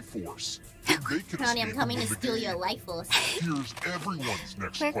your life force. Then they can Kronii, I'm escape coming to and win the steal your game. life force. Here's everyone's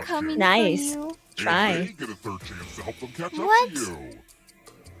next We're question. coming Nice. for you. And Try. they get a third chance to help them catch What? up to you.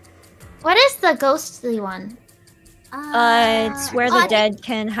 What is the ghostly one? It's where the I dead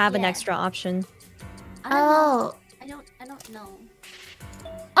can have an yeah. extra option. I don't know. Oh. I don't know. Oh,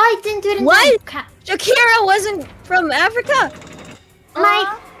 I didn't do it in What? time. Crap. Shakira wasn't from Africa.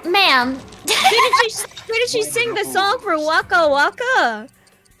 My ma'am. Where did she sing the song for Waka Waka?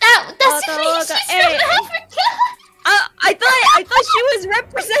 That's Waka me. Waka. She's Hey. from Africa. I thought she was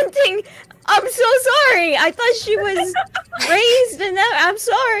representing. I'm so sorry. I thought she was raised in that. I'm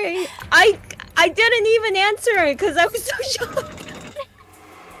sorry. I didn't even answer it because I was so shocked.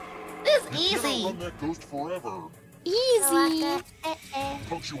 This is You cannot easy. run that ghost forever. Easy.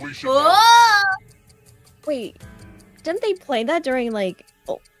 Punctuation. Whoa! Wait, didn't they play that during like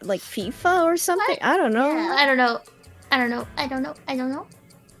FIFA or something? I don't know. Yeah. I don't know.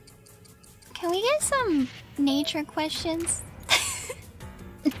 Can we get some nature questions?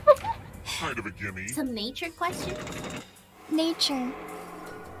 Kind of a gimme. Some nature questions? Nature.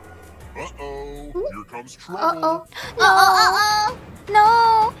 Uh-oh. Here comes trouble. Uh-oh.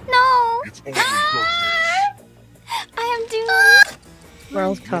 No, no. It's only darkness. I am doomed.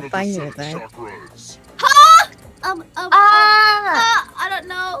 World One of Cup, the I knew 7 that. chakras. I don't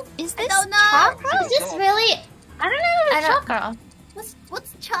know. Is I this don't know. Chakra? Is this really? I don't know I the don't- chakra.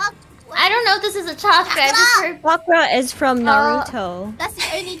 What's chakra? I don't know if this is a chakra. I just heard. Chakra is from Naruto. That's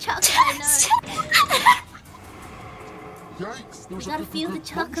the only chakra I know. Yikes, there's You a gotta feel the place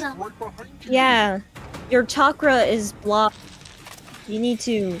chakra. right behind you. Yeah, your chakra is blocked. You need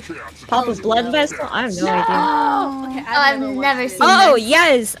to Cats, pop a it's blood a vessel. I have no idea. Oh, Okay, I've never watched seen it. Oh this.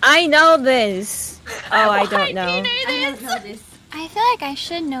 yes, I know this. Oh, I don't know. I don't know this. I feel like I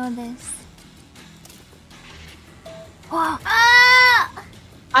should know this. Whoa. Ah!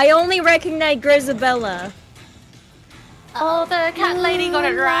 I only recognize Grisabella. Oh, the cat lady got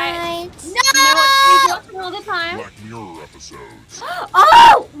it right. Right. You know what she's watching all the time? Black Mirror episodes.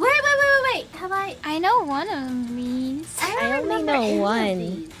 Oh! Wait. Have I? I know one of these. I don't I only remember know any of one.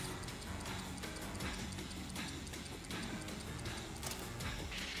 these.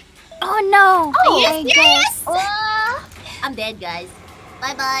 Oh no! Oh, I guess. I'm dead, guys.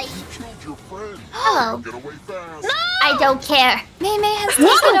 Bye bye. You killed your friend. Hello. Get away fast. I don't care. May has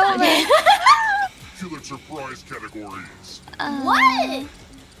taken over. Pulitzer Prize categories. What?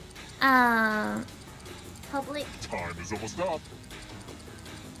 Public Time is almost up.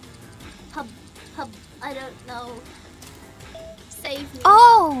 pub. I don't know. Save me.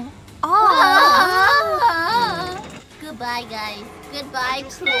 Oh! Oh! Ah. Goodbye, guys. Goodbye,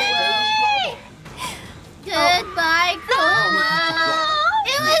 cruel world. Goodbye, cruel world.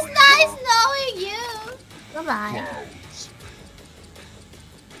 It was nice knowing you. Goodbye. Clouds.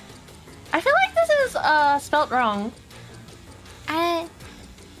 I feel like this is spelt wrong.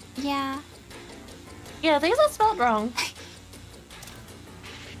 Yeah. Yeah, these are spelled wrong.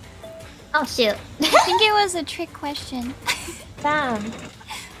 Oh shoot. I think it was a trick question. Damn.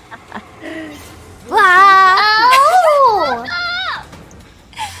 Wow! Oh!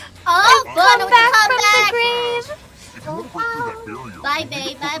 Oh, Come back come from back. the grave! If you want to break through that barrier, Bye,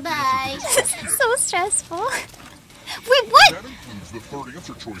 babe. Bye. So stressful. Wait, what? that includes the third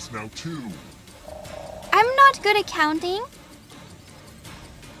answer choice now too. I'm not good at counting.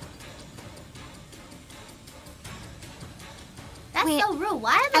 That's Wait, so rude.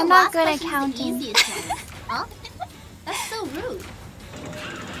 Why are the I'm not last good at questions counting. the easiest ones? Huh? That's so rude.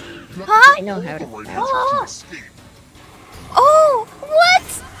 You have Huh? to I know how the to- right answer to escape. Oh!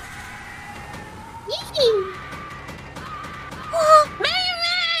 What?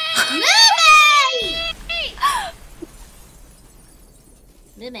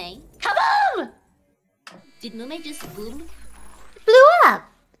 Mumei. Kaboom! Did Mumei just boom? Blew up.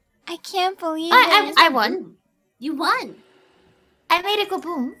 I can't believe I it. won. You won. I made it go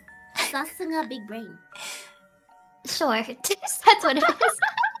boom. Sasunga big brain. Sure. That's what it is.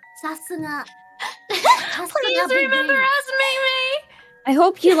 Sasunga. Please remember us, Mimi! I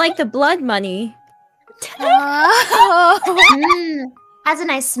hope you like the blood money. Oh, Has a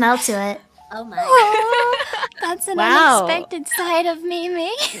nice smell to it. Oh my. that's an Wow. unexpected side of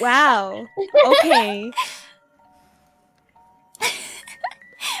Mimi. Wow. Okay.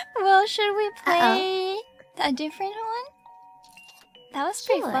 Well, should we play a different one? That was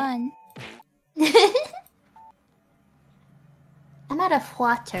pretty Sure. fun. I'm out of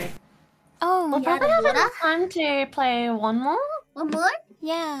water. Oh, We'll Yeah, probably the have water? enough time to play one more. One more?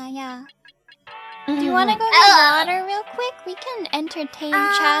 yeah. Do you want to go to water real quick? We can entertain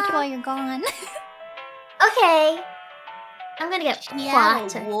chat while you're gone. Okay. I'm gonna get Yeah,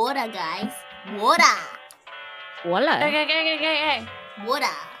 water. water, guys. Water. Voila. Okay. Water.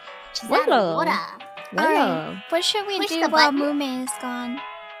 She's out of Water. water. Alright, what should we Push do the while button. Mumei is gone?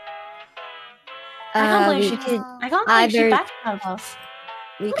 I can't believe we she could I can't believe she either- backstabbed us.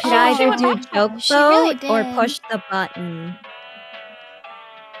 we could Oh, either she do went joke She really vote or did. push the button.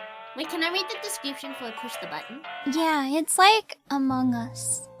 Wait, can I read the description for push the button? Yeah, it's like Among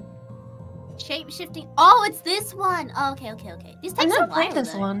Us. Shape shifting. Oh, it's this one. Oh, okay. This I takes a never while. played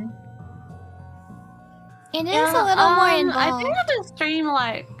this though. one. It is a little more I involved. think I have to stream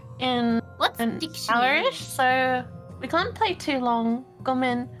like in What's an dictionary? hour-ish, so we can't play too long. Come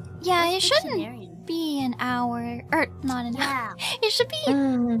in. Yeah, What's it shouldn't dictionary? be an hour. Or, not an hour. Yeah. It should be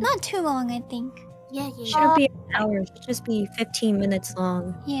not too long, I think. Yeah. Shouldn't be an hour. It should just be 15 minutes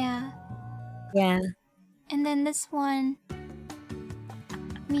long. Yeah. Yeah. And then this one,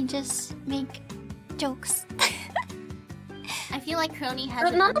 we just make jokes. I feel like Kronii has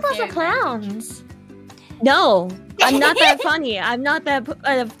But an none of us are unfair advantage. clowns. No. I'm not that funny. I'm not that.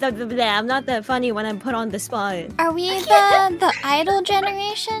 I'm not that funny when I'm put on the spot. Are we the idol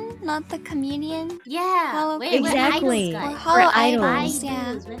generation, not the comedian? Yeah. Hollow Exactly. We're idols, We're guys. hollow idols. idols. Yeah.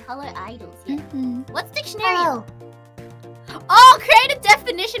 Idols. We're hollow idols. Yeah. Mm-hmm. What's dictionary? Oh, create a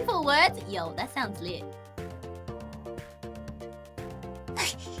definition for words. Yo, that sounds lit.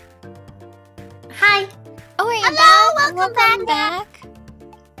 Hi. Oh, are you Hello, back? welcome back.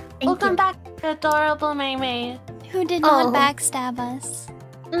 Welcome back, adorable Mumei. Who did not backstab us?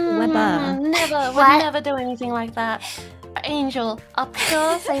 Webba. Never, would What? never do anything like that. Angel, a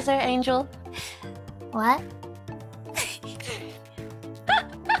pure Caesar angel. What?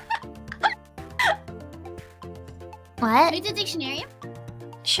 What? Read the dictionary.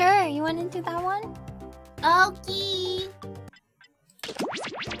 Sure, you want to do that one? Okay.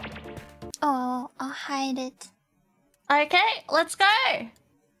 Oh, I'll hide it. Okay, let's go.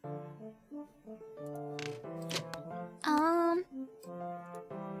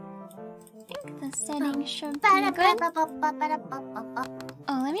 I think the settings should be good.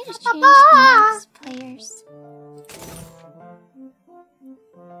 Oh, let me just change the max players.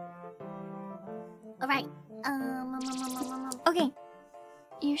 Alright. Okay.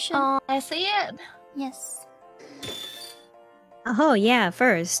 You should. Oh, I see it. Yes. Oh yeah,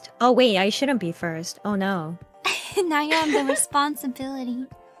 first. Oh wait, I shouldn't be first. Oh no. Now you have the responsibility.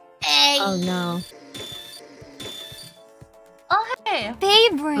 Hey. Oh no. Oh, hey.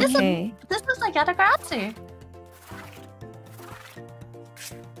 Favorite. Okay. This is like Yatagratsu.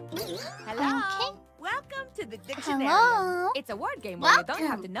 Hello. Okay. Welcome to the dictionary. Hello. It's a word game where you don't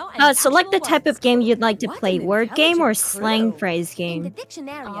have to know any Select the actual type words. of game you'd like to What play. an Word game or intelligent slang crew. phrase In the game?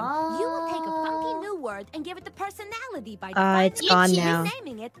 dictionarium, you will take a funky new word and give it the personality by It's defining gone it, now.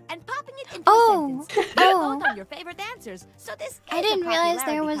 naming it, and popping it into Oh. a sentence. You vote on your favorite answers. So this I is didn't a realize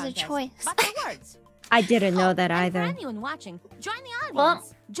there popularity was a contest, choice. But for words. I didn't know that And for either. anyone watching, join the Well,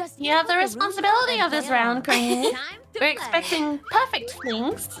 audience. Just you have the input rules responsibility and of this play along. round, Kronii. Time to We're play. expecting perfect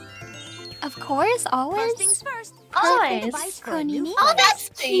things. Of course, always. First things first. Always. Device for a new Kronii. Oh, phrase. that's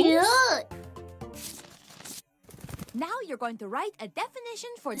cute. Now you're going to write a definition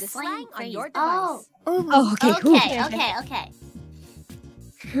for the Slang slang on phrase. your Oh. device. Ooh. Oh, okay. Ooh. Okay. Ah. Okay. Okay.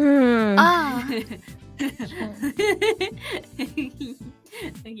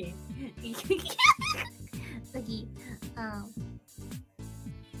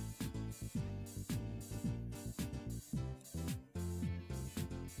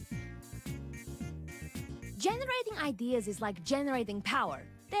 Generating ideas is like generating power.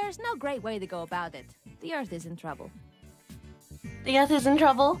 There's no great way to go about it. The Earth is in trouble. The Earth is in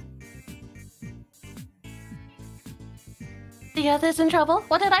trouble. The Earth is in trouble.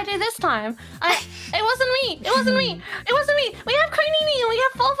 What did I do this time? It wasn't me. It wasn't me. It wasn't me. We have Kronii and we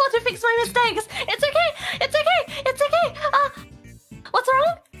have FauForest to fix my mistakes. It's okay. It's okay. It's okay. What's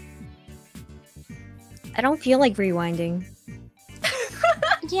wrong? I don't feel like rewinding.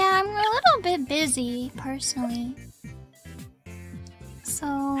 Yeah, I'm a little bit busy, personally. So...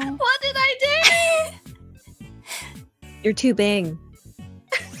 What did I do? You're too big.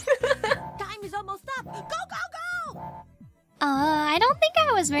 Time is almost up. Go, go, go! I don't think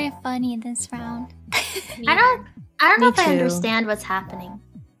I was very funny this round. I don't know Me if I too. understand what's happening.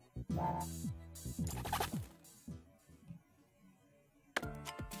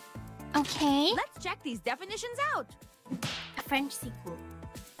 Okay. Let's check these definitions out. A French sequel.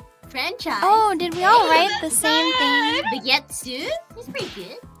 Franchise. Oh, did we all write the same thing? Baguette It's pretty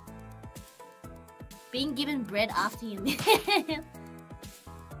good. Being given bread after you live.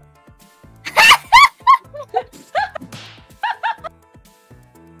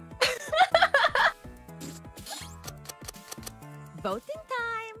 Voting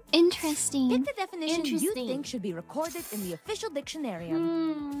time. Interesting. Pick the definition you Interesting. think should be recorded in the official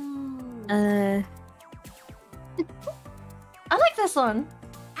dictionarium. I like this one.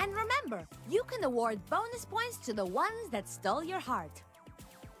 And remember, you can award bonus points to the ones that stole your heart.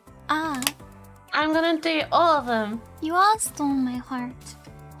 Ah, I'm gonna do all of them. you all stole my heart.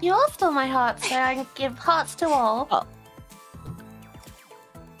 You all stole my heart, so I can give hearts to all.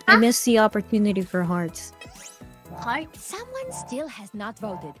 I missed the opportunity for hearts. Heart. Someone still has not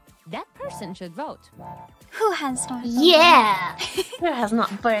voted. That person should vote. Who has not? voted? Yeah. Who has not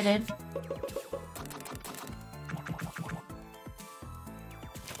voted?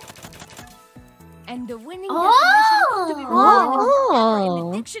 And the winning Oh! definition to be recorded forever in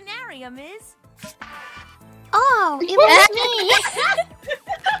Oh. the dictionarium is... Oh, it was me.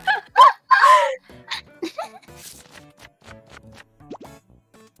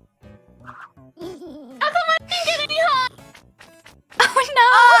 How come I didn't get any hearts?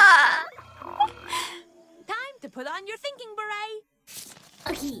 Oh Time to put Put on your thinking beret.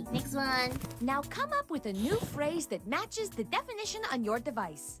 Okay, next one. Now come up with a new phrase that matches the definition on your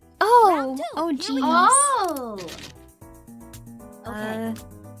device. Oh, Round two. oh, Here geez. we go. Oh. Okay.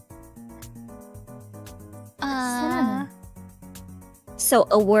 So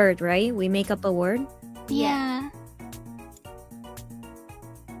a word, right? We make up a word? Yeah.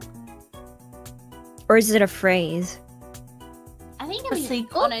 Or is it a phrase? I think it can be.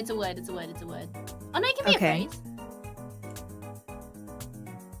 sequel? Oh no, it's a word. It's a word. It's a word. Oh no, it can be Okay. a phrase.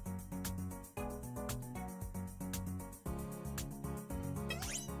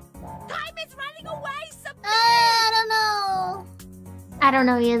 Time is running away. I don't know. I don't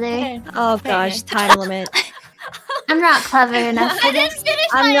know either. Okay. Oh gosh, time limit. I'm not clever enough for I this. didn't finish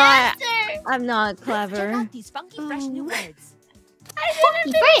I'm my not- answer. I'm not Check clever. out these funky, fresh new words.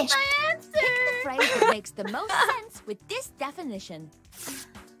 Funky fresh. My answer. The phrase that makes the most sense with this definition.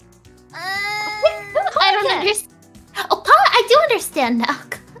 I don't understand. Oh, I do understand now.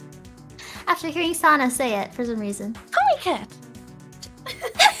 After hearing Sana say it for some reason. Comic Cat.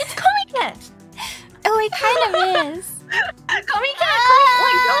 It's Comic Cat. Oh, it kind of is. Comic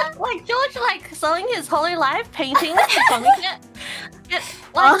Cat. Like George, like selling his hololive paintings to Comic Cat.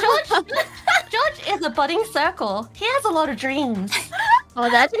 George is a budding circle. He has a lot of dreams. Oh,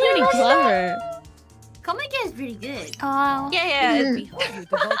 that's pretty clever. Comic is pretty good. Oh. Yeah. It'd behoove you to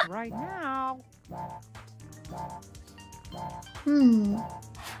vote right now. Hmm.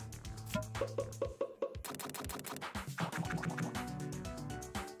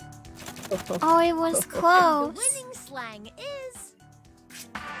 Oh, it was The close. winning slang is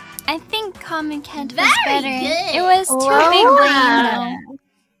I think Common Kent was Very better. good. It was too big brain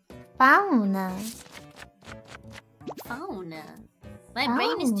though. Fauna. Fauna. My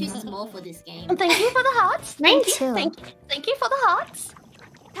brain is too small for this game. Thank you for the hearts. Mine Thank you. too. Thank you for the hearts.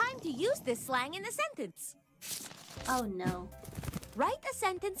 time to use this slang in a sentence. Oh no. Write a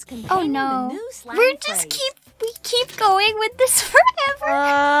sentence containing Oh no. the new slang We keep going with this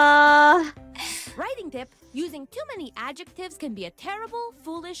forever. Writing tip: using too many adjectives can be a terrible,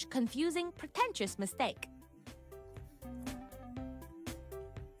 foolish, confusing, pretentious mistake.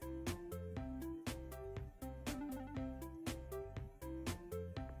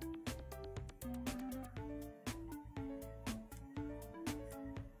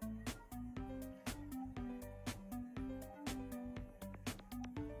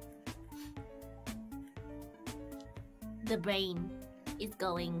 The brain is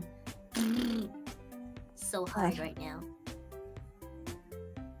going so hard right now.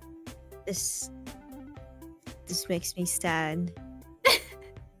 This makes me sad.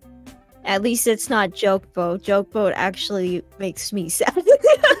 At least it's not Joke Boat. Joke Boat actually makes me sad.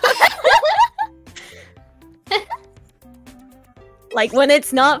 Like when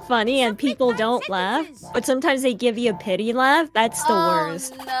it's not funny and people don't laugh, but sometimes they give you a pity laugh. That's the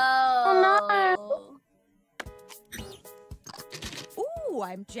worst. No. Ooh,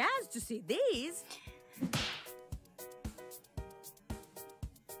 I'm jazzed to see these.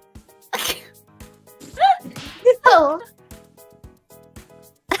 Oh.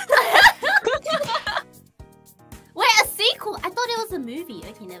 Wait, a sequel? I thought it was a movie.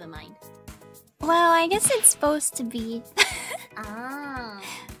 Okay, never mind. Well, I guess it's supposed to be. Ah.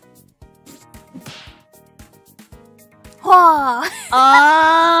 Whoa.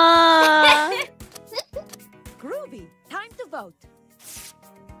 Groovy. Time to vote.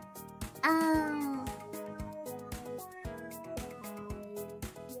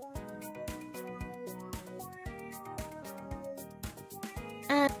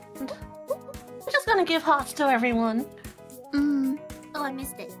 And we're just gonna give hearts to everyone. Mm. Oh, I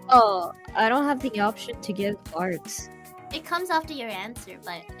missed it. Oh, I don't have the option to give hearts. It comes after your answer,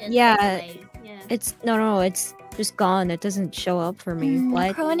 but it's Yeah. delayed. Yeah. It's no, it's just gone. It doesn't show up for me.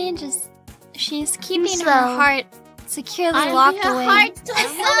 What? Kronii she's keeping So- her heart securely locked away. Heart to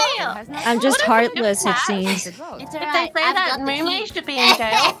a I'm just heartless, it seems. It's If alright. they say I've that got the Mumei key. should be in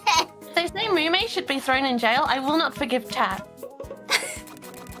jail, if they say Mumei should be thrown in jail, I will not forgive chat.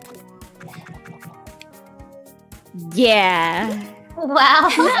 Yeah. Wow.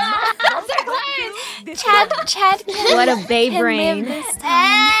 Chad can, What a bay can brain. live this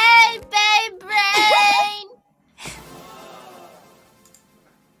time. Hey, babe brain!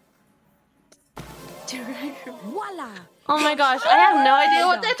 Voila. Oh my gosh, I have no idea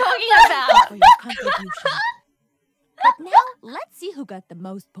what they're talking about. For your contribution. But now, let's see who got the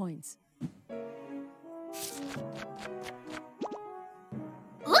most points.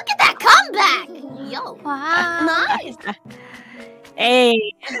 Look at that comeback! Yo. Wow. Nice.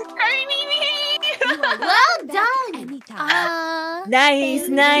 Hey. Kronii! Well done. Nice.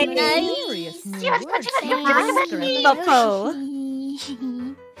 Popo.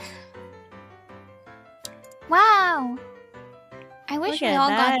 Wow. I wish Look we at all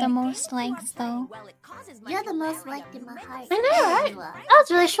got that. the most likes though. You're the most liked in my heart. I know, right? That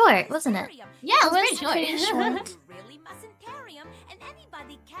was really short, wasn't it? Yeah, it was Pretty short.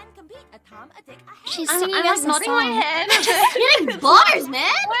 She's singing I'm us a nodding my song. head. Getting bars,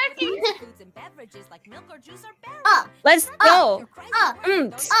 man. Let's go.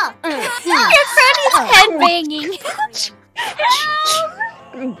 Your Freddy's head banging.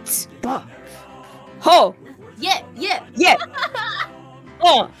 Ho. Yeah. Yeah.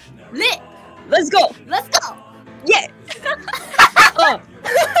 Oh. Lit. Let's go. Let's go. Yeah.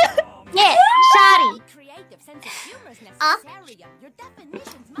 Yeah, shoddy.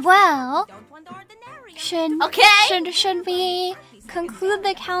 Well, should Okay. should we conclude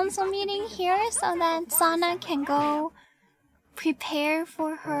the council meeting here so that Sana can go prepare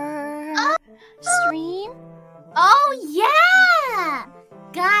for her stream? Oh yeah.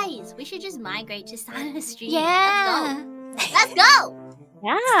 Guys, we should just migrate to Sana's stream. Yeah. Let's go.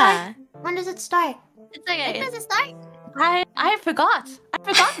 Yeah. When does it start? It's When okay. does it start? I forgot.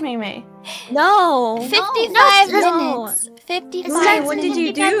 Mumei. No. 55 no. minutes. 55 Why? What did you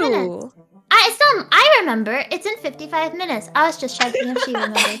 55 do? minutes. I remember. It's in 55 minutes. I was just checking if she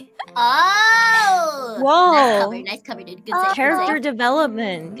remembered. Oh. Whoa. Nice cover, dude. Good save. Character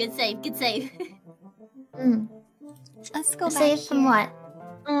development. Good save. Good save. Let's go back Save from here. what?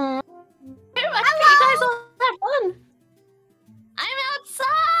 I think you guys all had fun. I'm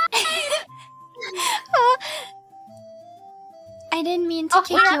outside. I didn't mean to kick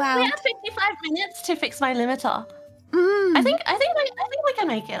you We out. have 55 minutes to fix my limiter. Mm, I think we can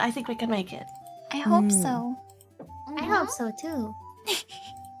make it. I think we can make it. I hope so. I hope so too.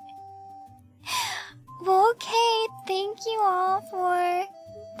 Well, okay. Thank you all for...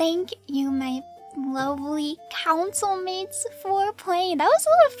 Thank you, my lovely council mates, for playing. That was a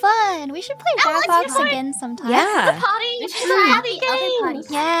lot of fun. We should play Jackbox again sometime. Yeah. Party. We should have the other parties.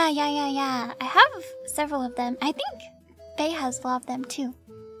 Yeah. I have several of them. I think Faye has a lot of them too.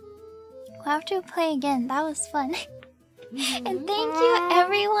 We'll have to play again. That was fun. And thank you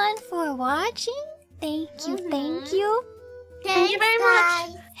everyone for watching. Thank you. Thank Thanks, you very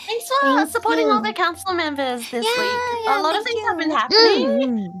guys. much. Thanks for supporting all the council members this week. Yeah, A lot of thank things have you. been happening,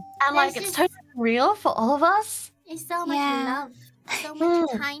 Mm. and like This it's is- totally real for all of us. There's so much Yeah. love. So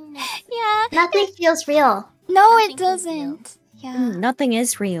much kindness. Yeah. Nothing feels real. No, Nothing it feels real. doesn't. Yeah. Nothing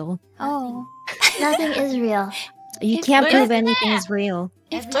is real. Oh. Nothing is real. You If can't it prove is anything there. is real.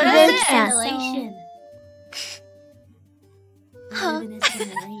 If We What live is in it? simulation. We Huh. live in a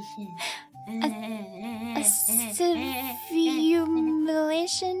simulation. A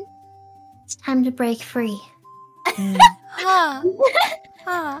simulation? It's time to break free. Huh.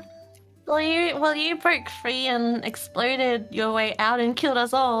 Huh. Well, you broke free and exploded your way out and killed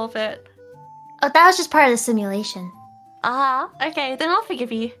us all, but Oh, that was just part of the simulation. okay, then I'll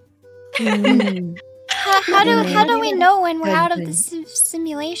forgive you. Mm. How do we know when we're out of the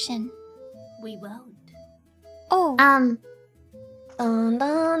simulation? We won't. Oh. Dun,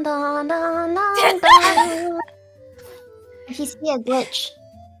 dun, dun, dun, dun, dun. If you see a glitch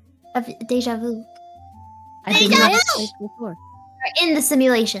of deja vu, I've been Deja in this vu! place before. or in the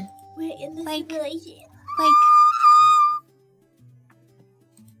simulation. We're in the Like- simulation. Like,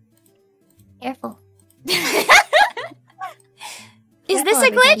 Careful. is this a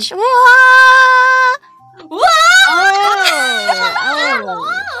Careful, glitch? Whoa!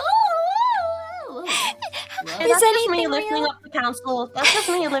 Hey, Is that's just me anything lifting real? up the council. That's just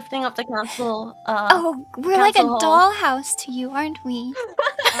me lifting up the council. Oh, we're like a Council hall. dollhouse to you, aren't we?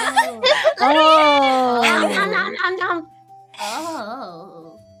 Oh.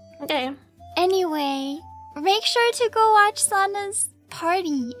 Oh. Okay. Anyway, make sure to go watch Sana's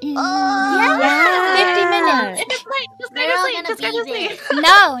party in 50 minutes. If it's late, just go We're to all sleep. gonna Just go to be sleep.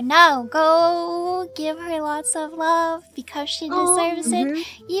 No, go give her lots of love because she deserves it, Mhm.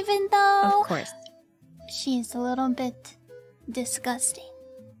 even though Of course. she's a little bit disgusting.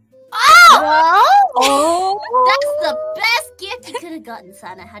 Oh. That's the best gift you could have gotten,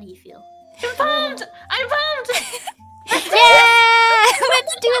 Sana. How do you feel? I'm pumped. I'm pumped. Yeah,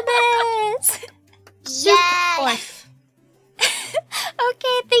 let's do this. Yes!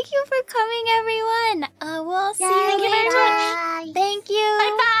 Okay, thank you for coming, everyone. We'll see you Thank you very later. much. Thank you.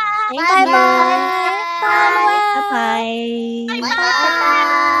 Bye-bye. Bye bye. Bye.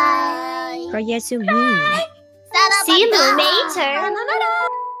 Bye. For Yasumi. Sana, See you bye-bye. later.